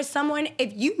time with someone,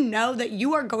 if you know that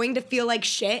you are going to feel like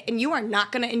shit and you are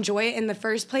not going to enjoy it in the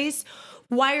first place,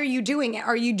 why are you doing it?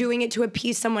 Are you doing it to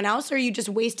appease someone else, or are you just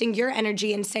wasting your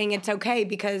energy and saying it's okay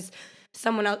because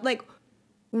someone else, like,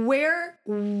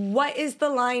 what is the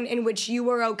line in which you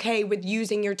are okay with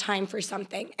using your time for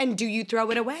something? And do you throw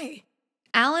it away?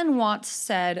 Alan Watts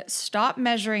said, stop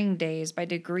measuring days by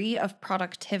degree of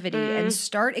productivity and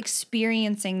start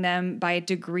experiencing them by a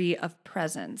degree of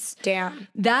presence. Damn.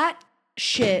 That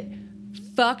shit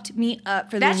fucked me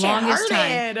up for the longest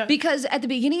time. Because at the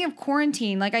beginning of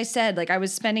quarantine, like I said, like I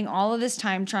was spending all of this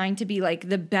time trying to be like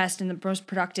the best and the most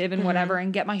productive and whatever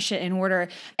and get my shit in order.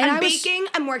 And I'm baking,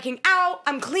 I'm working out,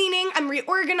 I'm cleaning, I'm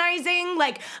reorganizing,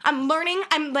 like I'm learning,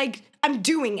 I'm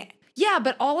doing it. Yeah,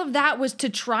 but all of that was to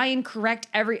try and correct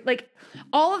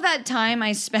all of that time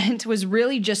I spent was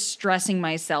really just stressing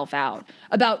myself out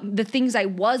about the things I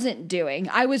wasn't doing.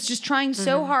 I was just trying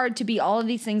so hard to be all of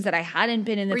these things that I hadn't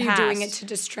been in the past. Were you doing it to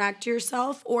distract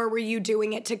yourself, or were you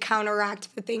doing it to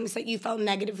counteract the things that you felt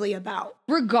negatively about?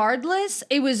 Regardless,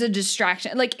 it was a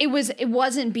distraction. Like it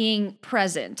wasn't being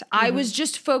present. I was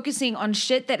just focusing on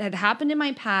shit that had happened in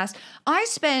my past. I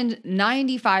spend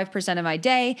 95% of my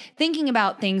day thinking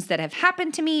about things that have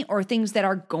happened to me or things that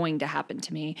are going to happen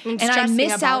to me. And I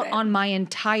miss out on my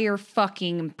entire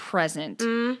fucking present.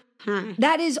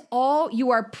 That is all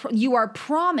you are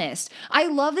promised. I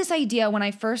love this idea. When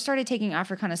I first started taking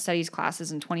Africana Studies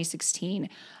classes in 2016,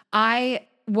 I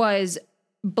was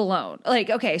blown. Like,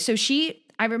 okay, so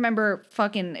I remember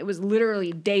it was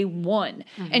literally day one.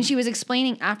 And she was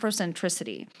explaining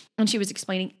Afrocentricity and she was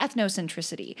explaining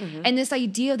ethnocentricity and this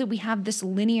idea that we have this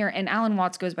linear, and Alan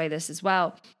Watts goes by this as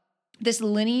well, this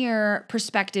linear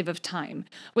perspective of time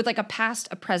with like a past,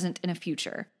 a present, and a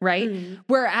future, right?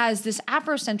 Whereas this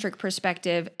Afrocentric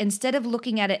perspective, instead of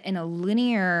looking at it in a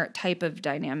linear type of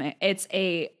dynamic, it's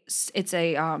a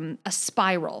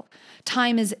spiral.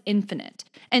 Time is infinite.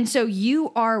 And so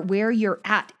you are where you're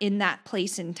at in that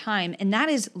place in time. And that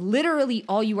is literally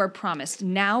all you are promised.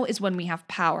 Now is when we have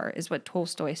power, is what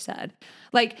Tolstoy said.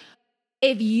 Like,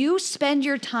 if you spend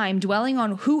your time dwelling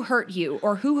on who hurt you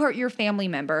or who hurt your family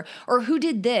member or who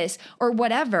did this or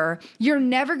whatever, you're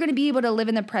never going to be able to live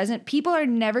in the present. People are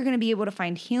never going to be able to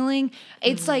find healing.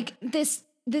 It's like this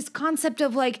concept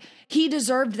of like, he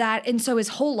deserved that, and so his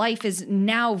whole life is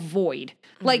now void.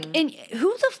 Like, and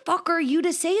who the fuck are you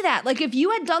to say that? Like, if you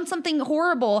had done something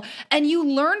horrible and you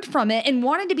learned from it and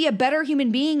wanted to be a better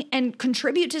human being and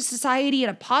contribute to society in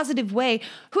a positive way,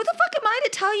 who the fuck am I to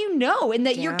tell you no and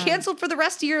that you're canceled for the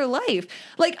rest of your life?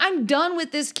 Like, I'm done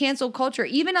with this cancel culture,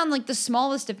 even on like the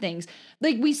smallest of things.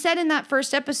 Like we said in that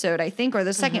first episode, I think, or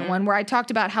the second one, where I talked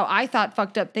about how I thought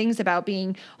fucked up things about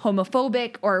being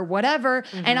homophobic or whatever,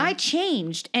 and I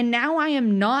changed, and now I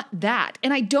am not that,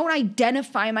 and I don't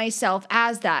identify myself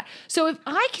as that. So if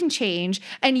I can change,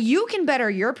 and you can better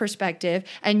your perspective,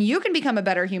 and you can become a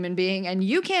better human being, and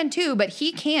you can too, but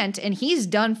he can't, and he's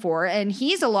done for, and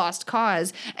he's a lost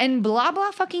cause, and blah,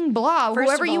 blah, fucking blah,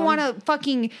 whoever you want to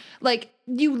fucking, like,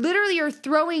 you literally are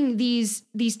throwing these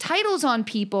titles on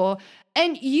people,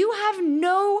 and you have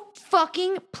no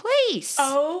fucking place.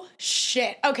 Oh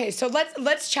shit. Okay, so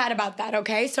let's chat about that,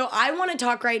 okay? So I want to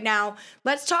talk right now.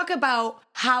 Let's talk about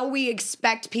how we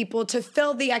expect people to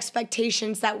fill the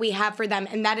expectations that we have for them,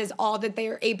 and that is all that they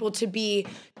are able to be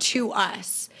to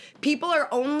us. People are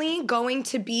only going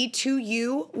to be to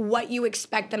you what you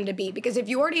expect them to be, because if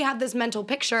you already have this mental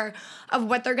picture of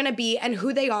what they're going to be and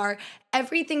who they are,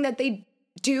 everything that they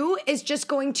do is just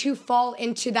going to fall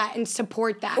into that and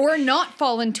support that. Or not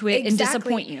fall into it and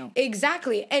disappoint you.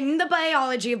 Exactly. In the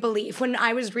biology of belief, when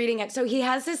I was reading it, so he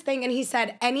has this thing and he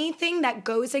said, anything that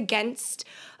goes against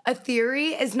a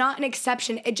theory is not an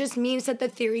exception. It just means that the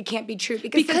theory can't be true.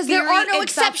 Because there are no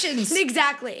exceptions.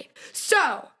 Exactly.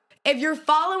 So if you're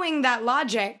following that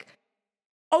logic,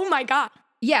 oh my God.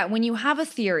 Yeah, when you have a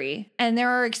theory and there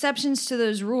are exceptions to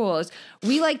those rules,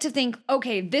 we like to think,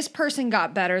 okay, this person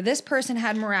got better, this person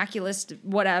had miraculous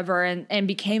whatever and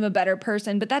became a better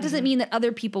person, but that doesn't mean that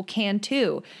other people can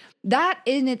too. That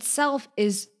in itself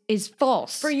is is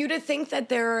false. For you to think that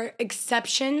there are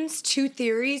exceptions to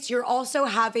theories, you're also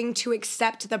having to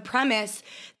accept the premise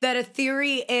that a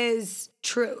theory is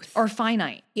truth. Or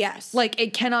finite. Yes. Like,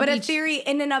 it cannot be... But a theory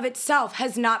in and of itself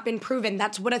has not been proven.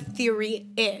 That's what a theory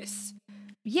is.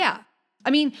 Yeah. I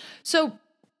mean, so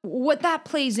what that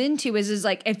plays into is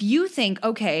like, if you think,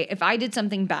 okay, if I did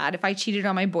something bad, if I cheated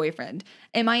on my boyfriend,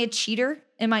 am I a cheater?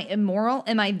 Am I immoral?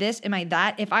 Am I this? Am I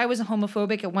that? If I was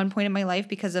homophobic at one point in my life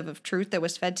because of a truth that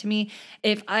was fed to me,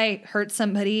 if I hurt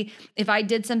somebody, if I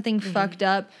did something fucked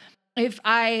up, if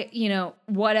I,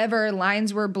 whatever,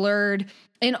 lines were blurred,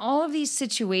 in all of these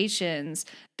situations,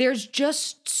 there's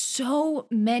just so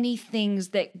many things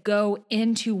that go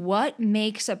into what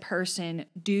makes a person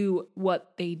do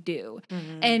what they do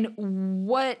and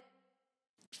what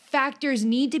factors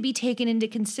need to be taken into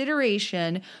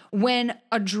consideration when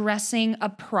addressing a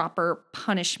proper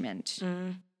punishment.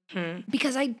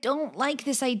 Because I don't like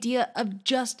this idea of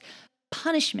just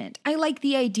punishment. I like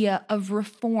the idea of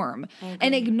reform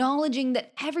and acknowledging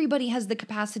that everybody has the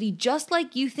capacity just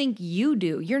like you think you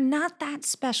do. You're not that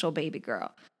special, baby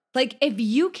girl. Like, if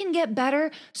you can get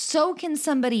better, so can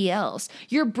somebody else.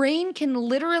 Your brain can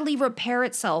literally repair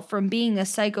itself from being a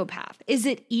psychopath. Is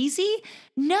it easy?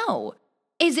 No.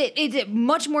 Is it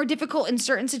much more difficult in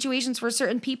certain situations for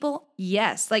certain people?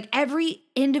 Yes. Like, every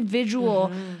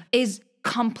individual is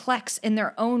complex in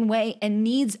their own way and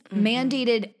needs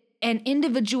mandated and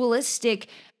individualistic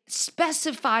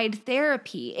specified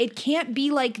therapy. It can't be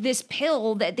like this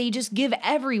pill that they just give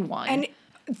everyone. And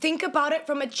think about it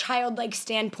from a childlike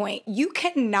standpoint. You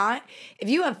cannot, if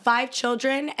you have 5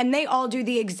 children and they all do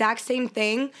the exact same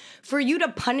thing, for you to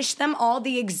punish them all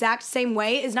the exact same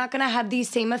way is not going to have the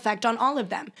same effect on all of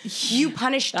them. You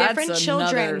punish different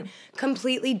children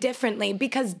completely differently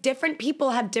because different people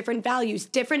have different values.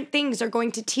 Different things are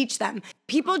going to teach them.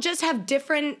 People just have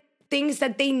different things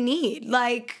that they need.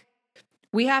 Like,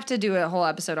 we have to do a whole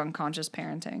episode on conscious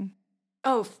parenting.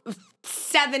 Oh,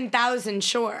 7,000,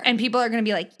 sure. And people are going to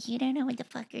be like, you don't know what the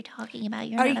fuck you're talking about.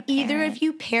 You're not a parent. Either of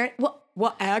you parent?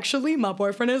 Well, actually, my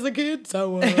boyfriend is a kid,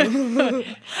 so... Actually?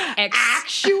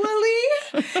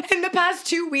 In the past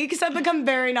 2 weeks, I've become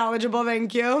very knowledgeable,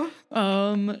 thank you.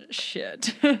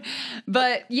 Shit.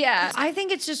 But yeah, I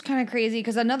think it's just kind of crazy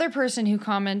because another person who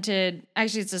commented,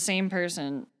 actually it's the same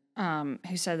person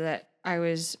who said that I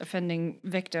was offending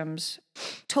victims,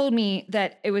 told me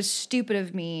that it was stupid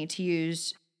of me to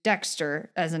use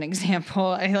Dexter as an example.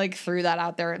 I threw that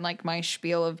out there in my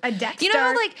spiel of a Dexter.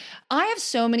 I have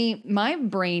so many, my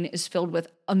brain is filled with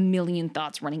a million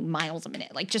thoughts running miles a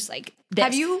minute. This.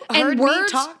 Have you heard me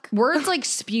talk? Words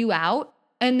spew out.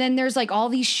 And then there's all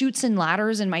these chutes and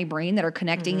ladders in my brain that are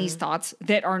connecting these thoughts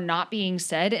that are not being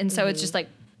said. And so it's just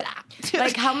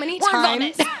how many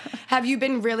times have you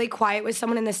been really quiet with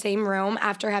someone in the same room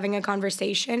after having a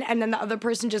conversation and then the other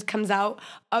person just comes out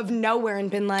of nowhere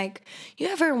and been like, you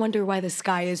ever wonder why the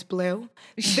sky is blue?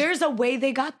 There's a way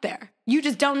they got there. You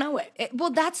just don't know it.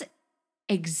 Well, that's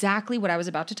exactly what I was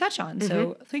about to touch on.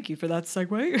 So thank you for that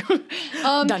segue.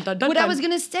 I was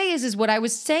going to say is what I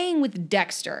was saying with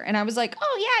Dexter. And I was like,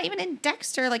 oh yeah, even in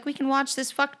Dexter, we can watch this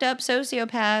fucked up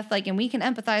sociopath, and we can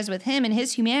empathize with him and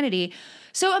his humanity.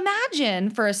 So imagine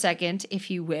for a second,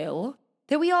 if you will,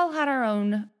 that we all had our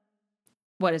own,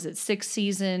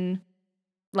 6-season,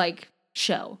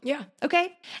 show. Yeah.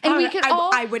 Okay? And we could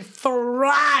all... I would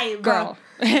thrive. Girl.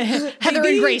 Heather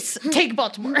and Grace, take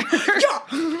Baltimore.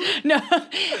 No.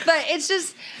 But it's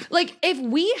just, if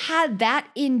we had that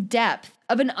in depth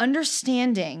of an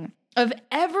understanding of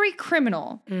every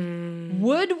criminal,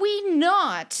 would we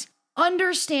not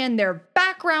understand their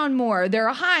background more, their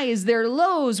highs, their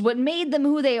lows, what made them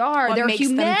who they are, what their makes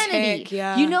humanity. Them tick,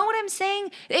 yeah. You know what I'm saying?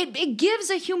 It gives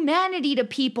a humanity to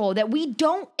people that we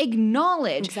don't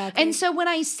acknowledge. Exactly. And so when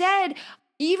I said,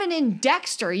 even in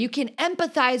Dexter, you can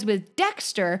empathize with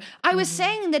Dexter. I was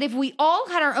saying that if we all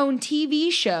had our own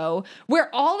TV show where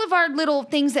all of our little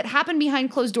things that happen behind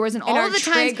closed doors and all of the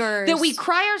times that we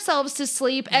cry ourselves to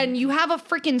sleep and you have a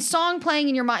freaking song playing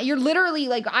in your mind, you're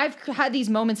literally I've had these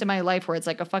moments in my life where it's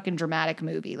a fucking dramatic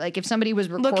movie. If somebody was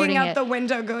recording looking out the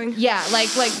window going. Yeah, like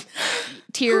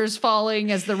tears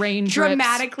falling as the rain drips.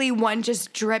 Dramatically, one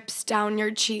just drips down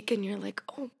your cheek and you're like,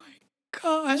 oh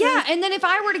God. Yeah, and then if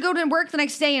I were to go to work the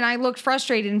next day and I looked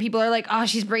frustrated and people are like, oh,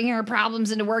 she's bringing her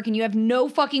problems into work and you have no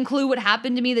fucking clue what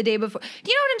happened to me the day before. Do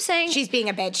you know what I'm saying? She's being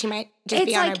a bitch. She might just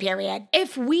be on our period.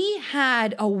 If we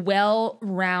had a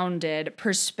well-rounded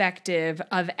perspective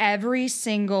of every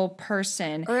single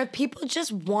person, or if people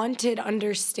just wanted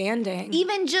understanding,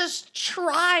 even just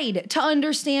tried to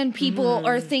understand people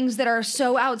or things that are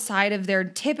so outside of their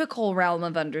typical realm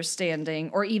of understanding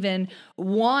or even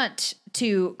want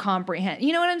to comprehend.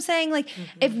 You know what I'm saying? Like,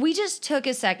 if we just took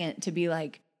a second to be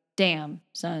like, damn,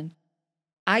 son,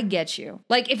 I get you.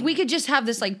 Like, if we could just have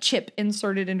this like chip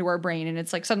inserted into our brain and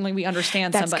it's like suddenly we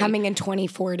understand that's somebody. coming in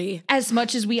 2040. As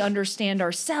much as we understand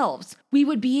ourselves, we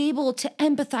would be able to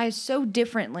empathize so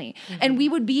differently. And we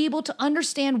would be able to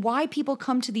understand why people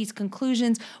come to these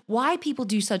conclusions, why people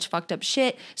do such fucked up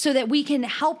shit, so that we can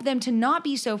help them to not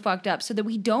be so fucked up, so that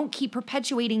we don't keep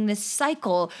perpetuating this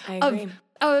cycle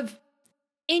of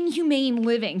inhumane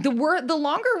living. The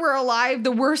longer we're alive,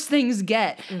 the worse things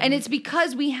get. And it's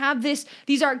because we have these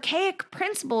archaic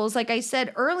principles, like I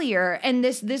said earlier, and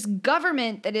this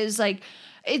government that is like,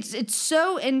 it's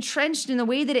so entrenched in the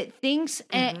way that it thinks,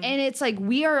 and it's like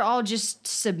we are all just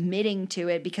submitting to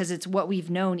it because it's what we've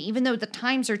known, even though the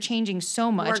times are changing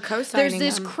so much. We're co-signing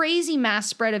There's this crazy mass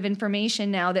spread of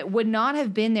information now that would not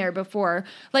have been there before.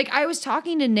 Like, I was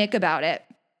talking to Nick about it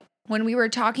when we were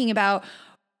talking about,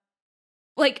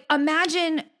 like,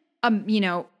 imagine,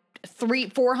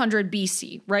 400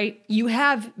 BC, right? You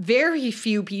have very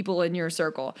few people in your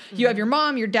circle. You have your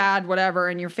mom, your dad, whatever,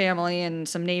 and your family and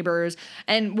some neighbors.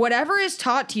 And whatever is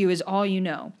taught to you is all you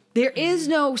know. There is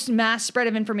no mass spread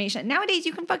of information. Nowadays,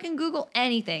 you can fucking Google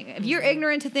anything. If you're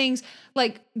ignorant to things,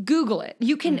 like, Google it.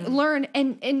 You can learn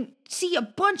and see a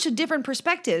bunch of different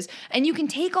perspectives. And you can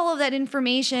take all of that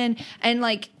information and,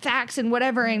 like, facts and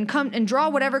whatever and come and draw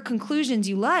whatever conclusions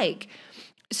you like.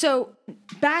 So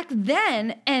back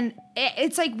then, and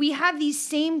it's like we have these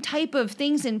same type of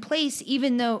things in place,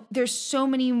 even though there's so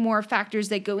many more factors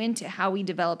that go into how we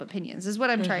develop opinions, is what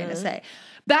I'm trying to say.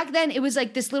 Back then, it was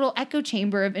like this little echo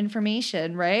chamber of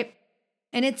information, right?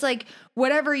 And it's like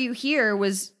whatever you hear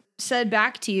was said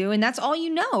back to you, and that's all you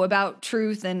know about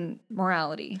truth and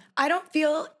morality. I don't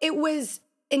feel it was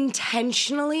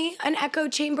intentionally an echo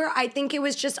chamber. I think it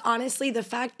was just honestly the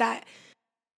fact that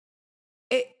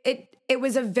it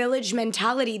was a village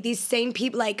mentality. These same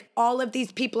people, like, all of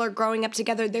these people are growing up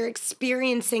together. They're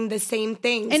experiencing the same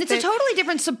things. And it's a totally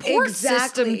different support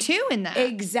system, too, in that.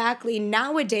 Exactly.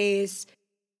 Nowadays,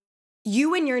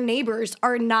 you and your neighbors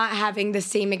are not having the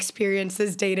same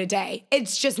experiences day to day.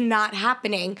 It's just not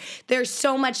happening. There's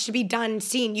so much to be done,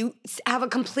 seen. You have a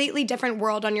completely different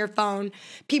world on your phone.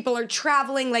 People are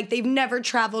traveling like they've never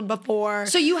traveled before.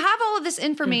 So you have all of this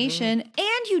information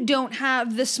and you don't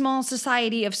have the small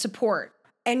society of support.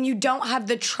 And you don't have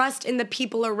the trust in the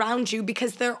people around you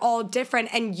because they're all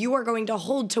different and you are going to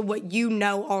hold to what you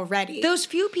know already. Those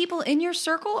few people in your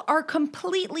circle are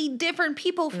completely different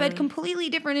people, fed completely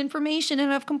different information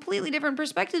and have completely different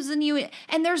perspectives than you.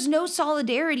 And there's no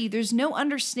solidarity. There's no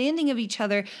understanding of each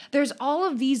other. There's all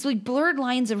of these like blurred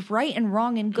lines of right and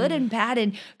wrong and good and bad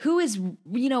and who is,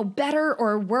 better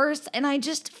or worse. And I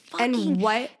just fucking and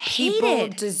what people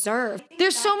deserve.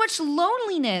 There's so much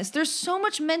loneliness. There's so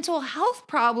much mental health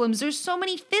problems. There's so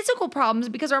many physical problems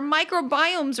because our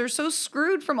microbiomes are so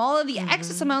screwed from all of the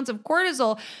excess amounts of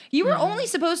cortisol. You were only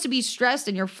supposed to be stressed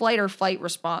in your flight or fight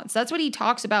response. That's what he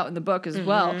talks about in the book as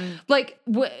well. Like,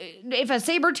 if a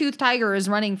saber-toothed tiger is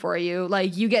running for you,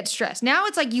 like, you get stressed. Now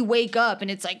it's like you wake up and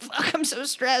it's like, fuck, I'm so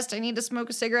stressed. I need to smoke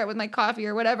a cigarette with my coffee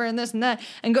or whatever and this and that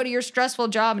and go to your stressful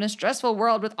job in a stressful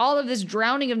world with all of this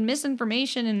drowning of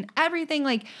misinformation and everything.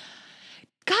 Like,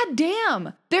 God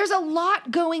damn, there's a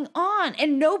lot going on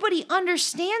and nobody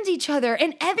understands each other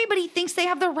and everybody thinks they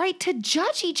have the right to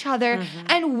judge each other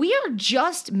and we are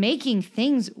just making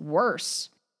things worse.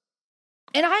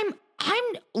 And I'm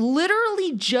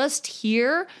literally just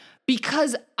here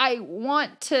because I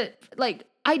want to, like,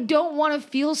 I don't want to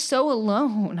feel so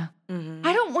alone.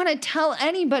 I don't want to tell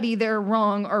anybody they're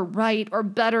wrong or right or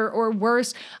better or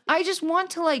worse. I just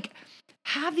want to, like,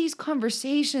 have these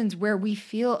conversations where we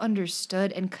feel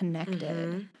understood and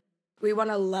connected. We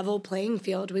want a level playing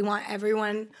field. We want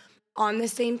everyone on the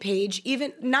same page,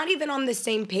 not even on the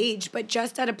same page, but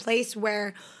just at a place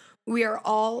where we are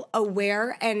all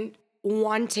aware and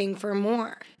wanting for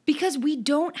more. Because we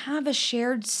don't have a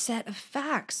shared set of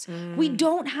facts. We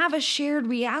don't have a shared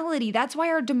reality. That's why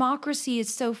our democracy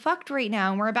is so fucked right now.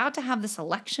 And we're about to have this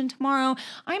election tomorrow.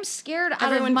 I'm scared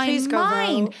out of my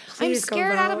mind. I'm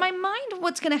scared out of my mind of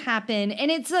what's going to happen.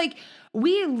 And it's like,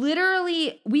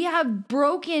 we have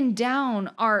broken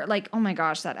down our, like, oh my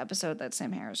gosh, that episode that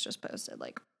Sam Harris just posted,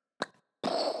 like,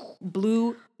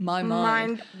 blew my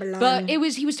mind. blown. But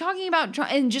he was talking about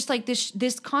and just like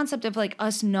this concept of like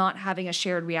us not having a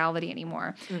shared reality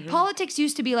anymore. Politics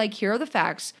used to be like, here are the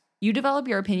facts. You develop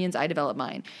your opinions, I develop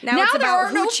mine. Now it's about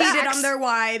who cheated on their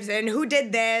wives and who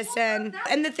did this. And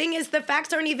the thing is, the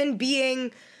facts aren't even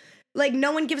being, like,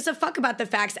 no one gives a fuck about the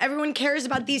facts. Everyone cares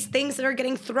about these things that are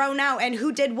getting thrown out and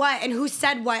who did what and who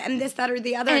said what and this, that, or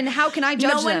the other. And how can I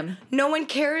judge them? No one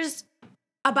cares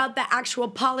about the actual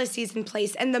policies in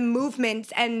place and the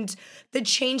movements and the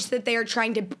change that they are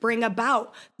trying to bring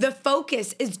about. The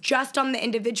focus is just on the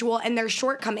individual and their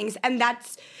shortcomings. And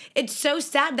it's so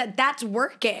sad that that's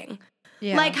working.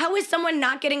 Yeah. Like, how is someone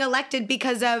not getting elected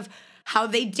because of how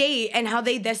they date and how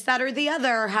they this, that, or the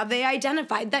other, or how they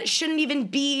identify? That shouldn't even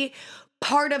be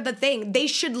part of the thing. They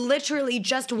should literally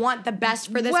just want the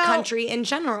best for this country in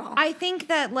general. I think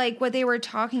that, like, what they were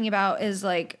talking about is,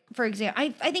 like, for example,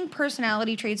 I think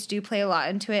personality traits do play a lot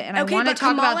into it, and I want to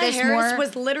talk about this more. Kamala Harris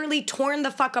was literally torn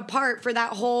the fuck apart for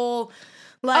that whole,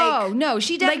 like, oh no,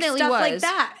 she definitely stuff was like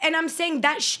that. And I'm saying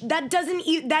that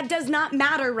that does not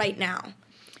matter right now.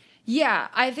 Yeah,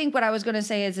 I think what I was going to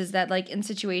say is that, like, in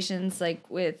situations like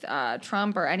with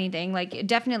Trump or anything, like,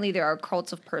 definitely there are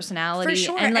cults of personality. For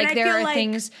sure. And, like, and there are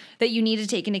things that you need to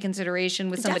take into consideration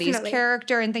with somebody's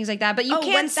character and things like that. But you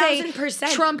can't 1000%.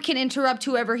 say Trump can interrupt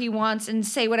whoever he wants and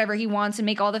say whatever he wants and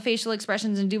make all the facial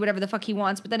expressions and do whatever the fuck he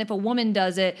wants. But then if a woman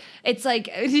does it, it's like,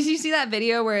 did you see that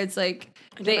video where it's like...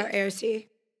 About AOC?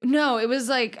 No, it was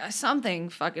like something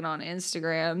fucking on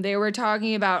Instagram. They were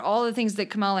talking about all the things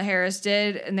that Kamala Harris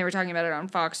did, and they were talking about it on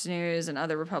Fox News and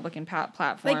other Republican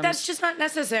platforms. Like, that's just not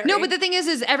necessary. No, but the thing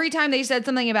is every time they said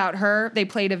something about her, they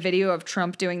played a video of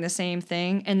Trump doing the same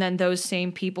thing, and then those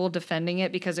same people defending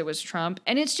it because it was Trump.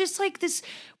 And it's just like this,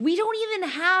 we don't even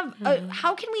have,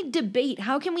 how can we debate?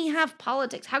 How can we have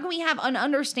politics? How can we have an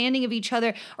understanding of each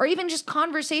other, or even just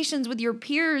conversations with your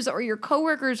peers or your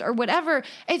coworkers or whatever,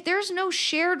 if there's no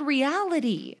shared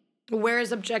reality? Where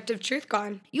is objective truth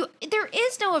gone? There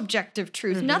is no objective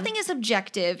truth. Nothing is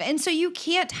objective. And so you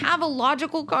can't have a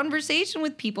logical conversation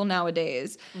with people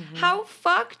nowadays. How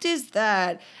fucked is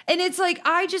that? And it's like,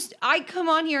 I come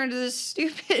on here into this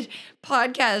stupid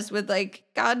podcast with, like,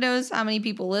 God knows how many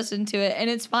people listen to it, and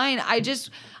it's fine.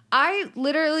 I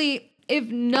literally, if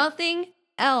nothing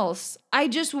else, I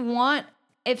just want,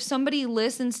 if somebody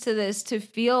listens to this, to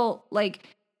feel like,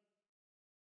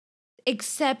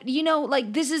 except, you know,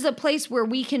 like, this is a place where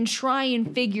we can try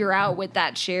and figure out what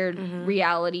that shared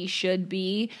reality should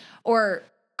be or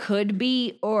could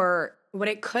be, or what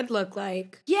it could look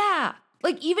like. Yeah.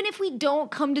 Like, even if we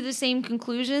don't come to the same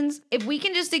conclusions, if we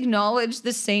can just acknowledge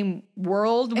the same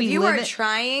world we live in. If you are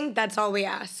trying, that's all we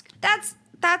ask.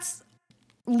 That's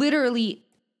literally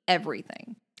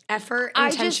everything. Effort,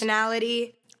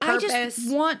 intentionality, purpose. I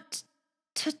just want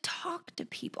to talk to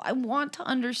people. I want to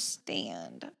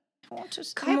understand.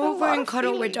 Come over and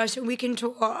cuddle with us and we can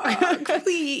talk,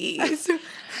 please.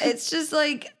 It's just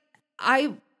like,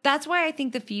 that's why I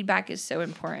think the feedback is so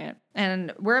important.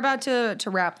 And we're about to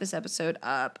wrap this episode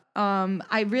up. I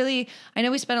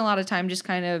know we spent a lot of time just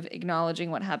kind of acknowledging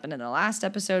what happened in the last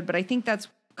episode, but I think that's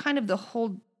kind of the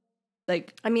whole,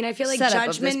 like, I mean, I feel like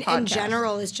judgment in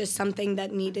general is just something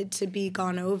that needed to be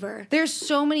gone over. There's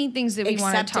so many things that we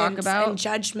want to talk about. And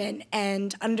judgment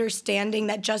and understanding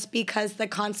that just because the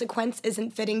consequence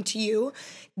isn't fitting to you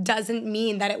doesn't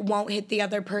mean that it won't hit the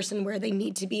other person where they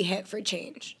need to be hit for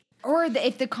change. Or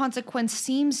if the consequence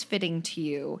seems fitting to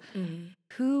you,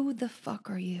 who the fuck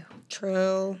are you?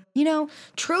 True. You know?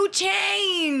 True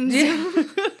change!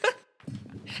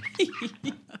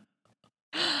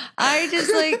 I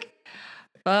just, like...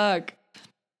 Fuck.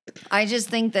 I just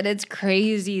think that it's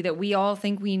crazy that we all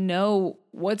think we know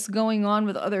what's going on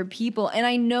with other people. And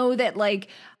I know that, like,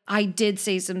 I did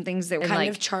say some things that were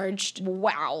kind of charged.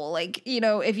 Wow. Like, you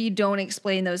know, if you don't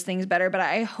explain those things better, but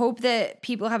I hope that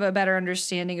people have a better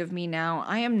understanding of me now.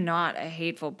 I am not a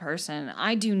hateful person.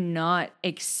 I do not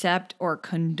accept or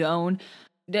condone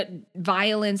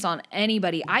violence on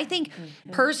anybody. I think,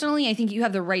 personally, I think you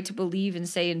have the right to believe and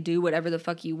say and do whatever the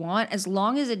fuck you want, as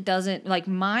long as it doesn't, like,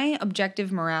 my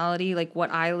objective morality, like what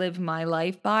I live my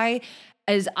life by,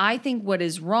 is I think what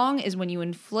is wrong is when you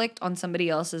inflict on somebody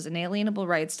else's inalienable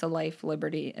rights to life,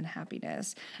 liberty, and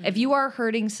happiness. If you are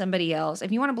hurting somebody else,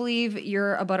 if you want to believe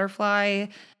you're a butterfly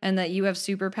and that you have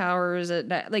superpowers,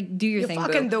 like, do your thing,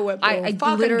 fucking boo. do it, boo.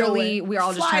 I literally, we're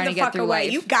all just trying to get through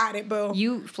life. You got it, boo.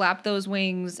 You flap those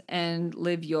wings and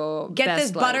live your get best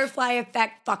this life. Butterfly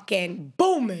effect fucking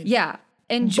booming. Yeah.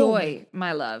 Enjoy,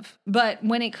 my love. But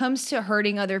when it comes to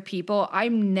hurting other people,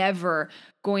 I'm never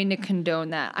going to condone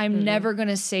that. I'm never going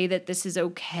to say that this is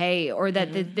okay or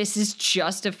that this is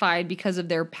justified because of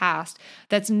their past.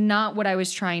 That's not what I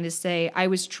was trying to say. I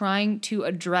was trying to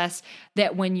address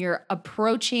that when you're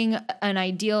approaching an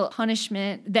ideal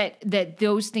punishment, that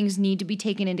those things need to be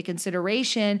taken into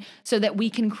consideration so that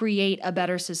we can create a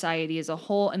better society as a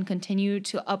whole and continue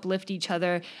to uplift each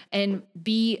other and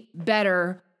be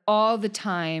better all the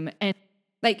time. And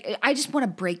like, I just want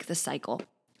to break the cycle.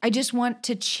 I just want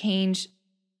to change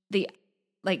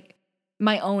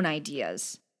my own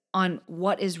ideas on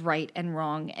what is right and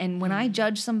wrong. And when I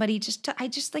judge somebody, I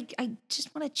just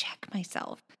want to check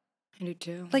myself. I do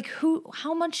too. Like,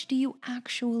 how much do you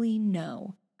actually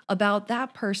know about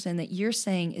that person that you're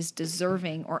saying is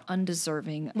deserving or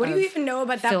undeserving? What do you even know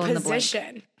about that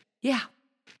position? Yeah.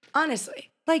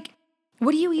 Honestly. Like,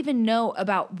 what do you even know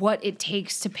about what it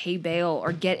takes to pay bail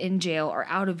or get in jail or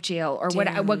out of jail or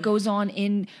what goes on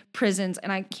in prisons?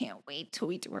 And I can't wait till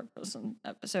we do our prison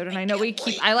episode. And I know I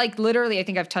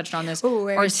think I've touched on this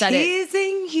or said it.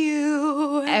 Teasing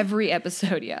you. Every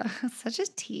episode, yeah. Such a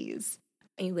tease.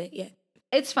 Yeah.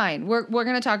 It's fine. We're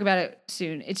going to talk about it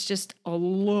soon. It's just a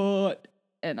lot.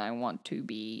 And I want to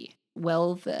be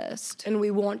well-versed. And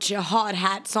we want your hard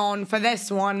hats on for this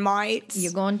one, mates.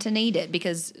 You're going to need it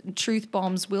because truth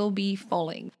bombs will be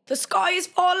falling. The sky is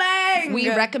falling! We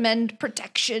recommend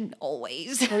protection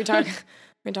always. Are we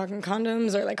talking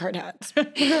condoms or like hard hats?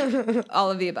 All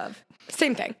of the above.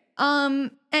 Same thing.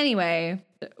 Anyway,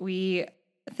 we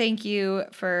thank you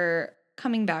for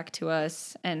coming back to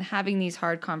us and having these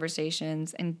hard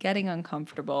conversations and getting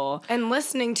uncomfortable. And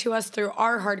listening to us through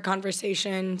our hard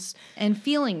conversations. And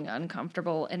feeling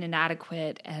uncomfortable and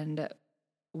inadequate and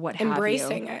what have you.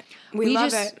 Embracing it. We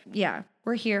love it. Yeah,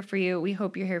 we're here for you. We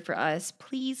hope you're here for us.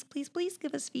 Please, please, please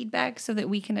give us feedback so that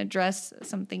we can address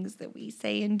some things that we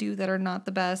say and do that are not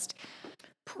the best.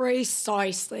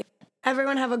 Precisely.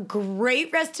 Everyone have a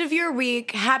great rest of your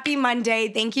week. Happy Monday.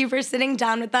 Thank you for sitting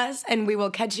down with us, and we will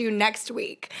catch you next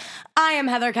week. I am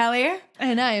Heather Kelly.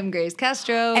 And I am Grace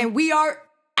Castro. And we are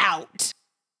out.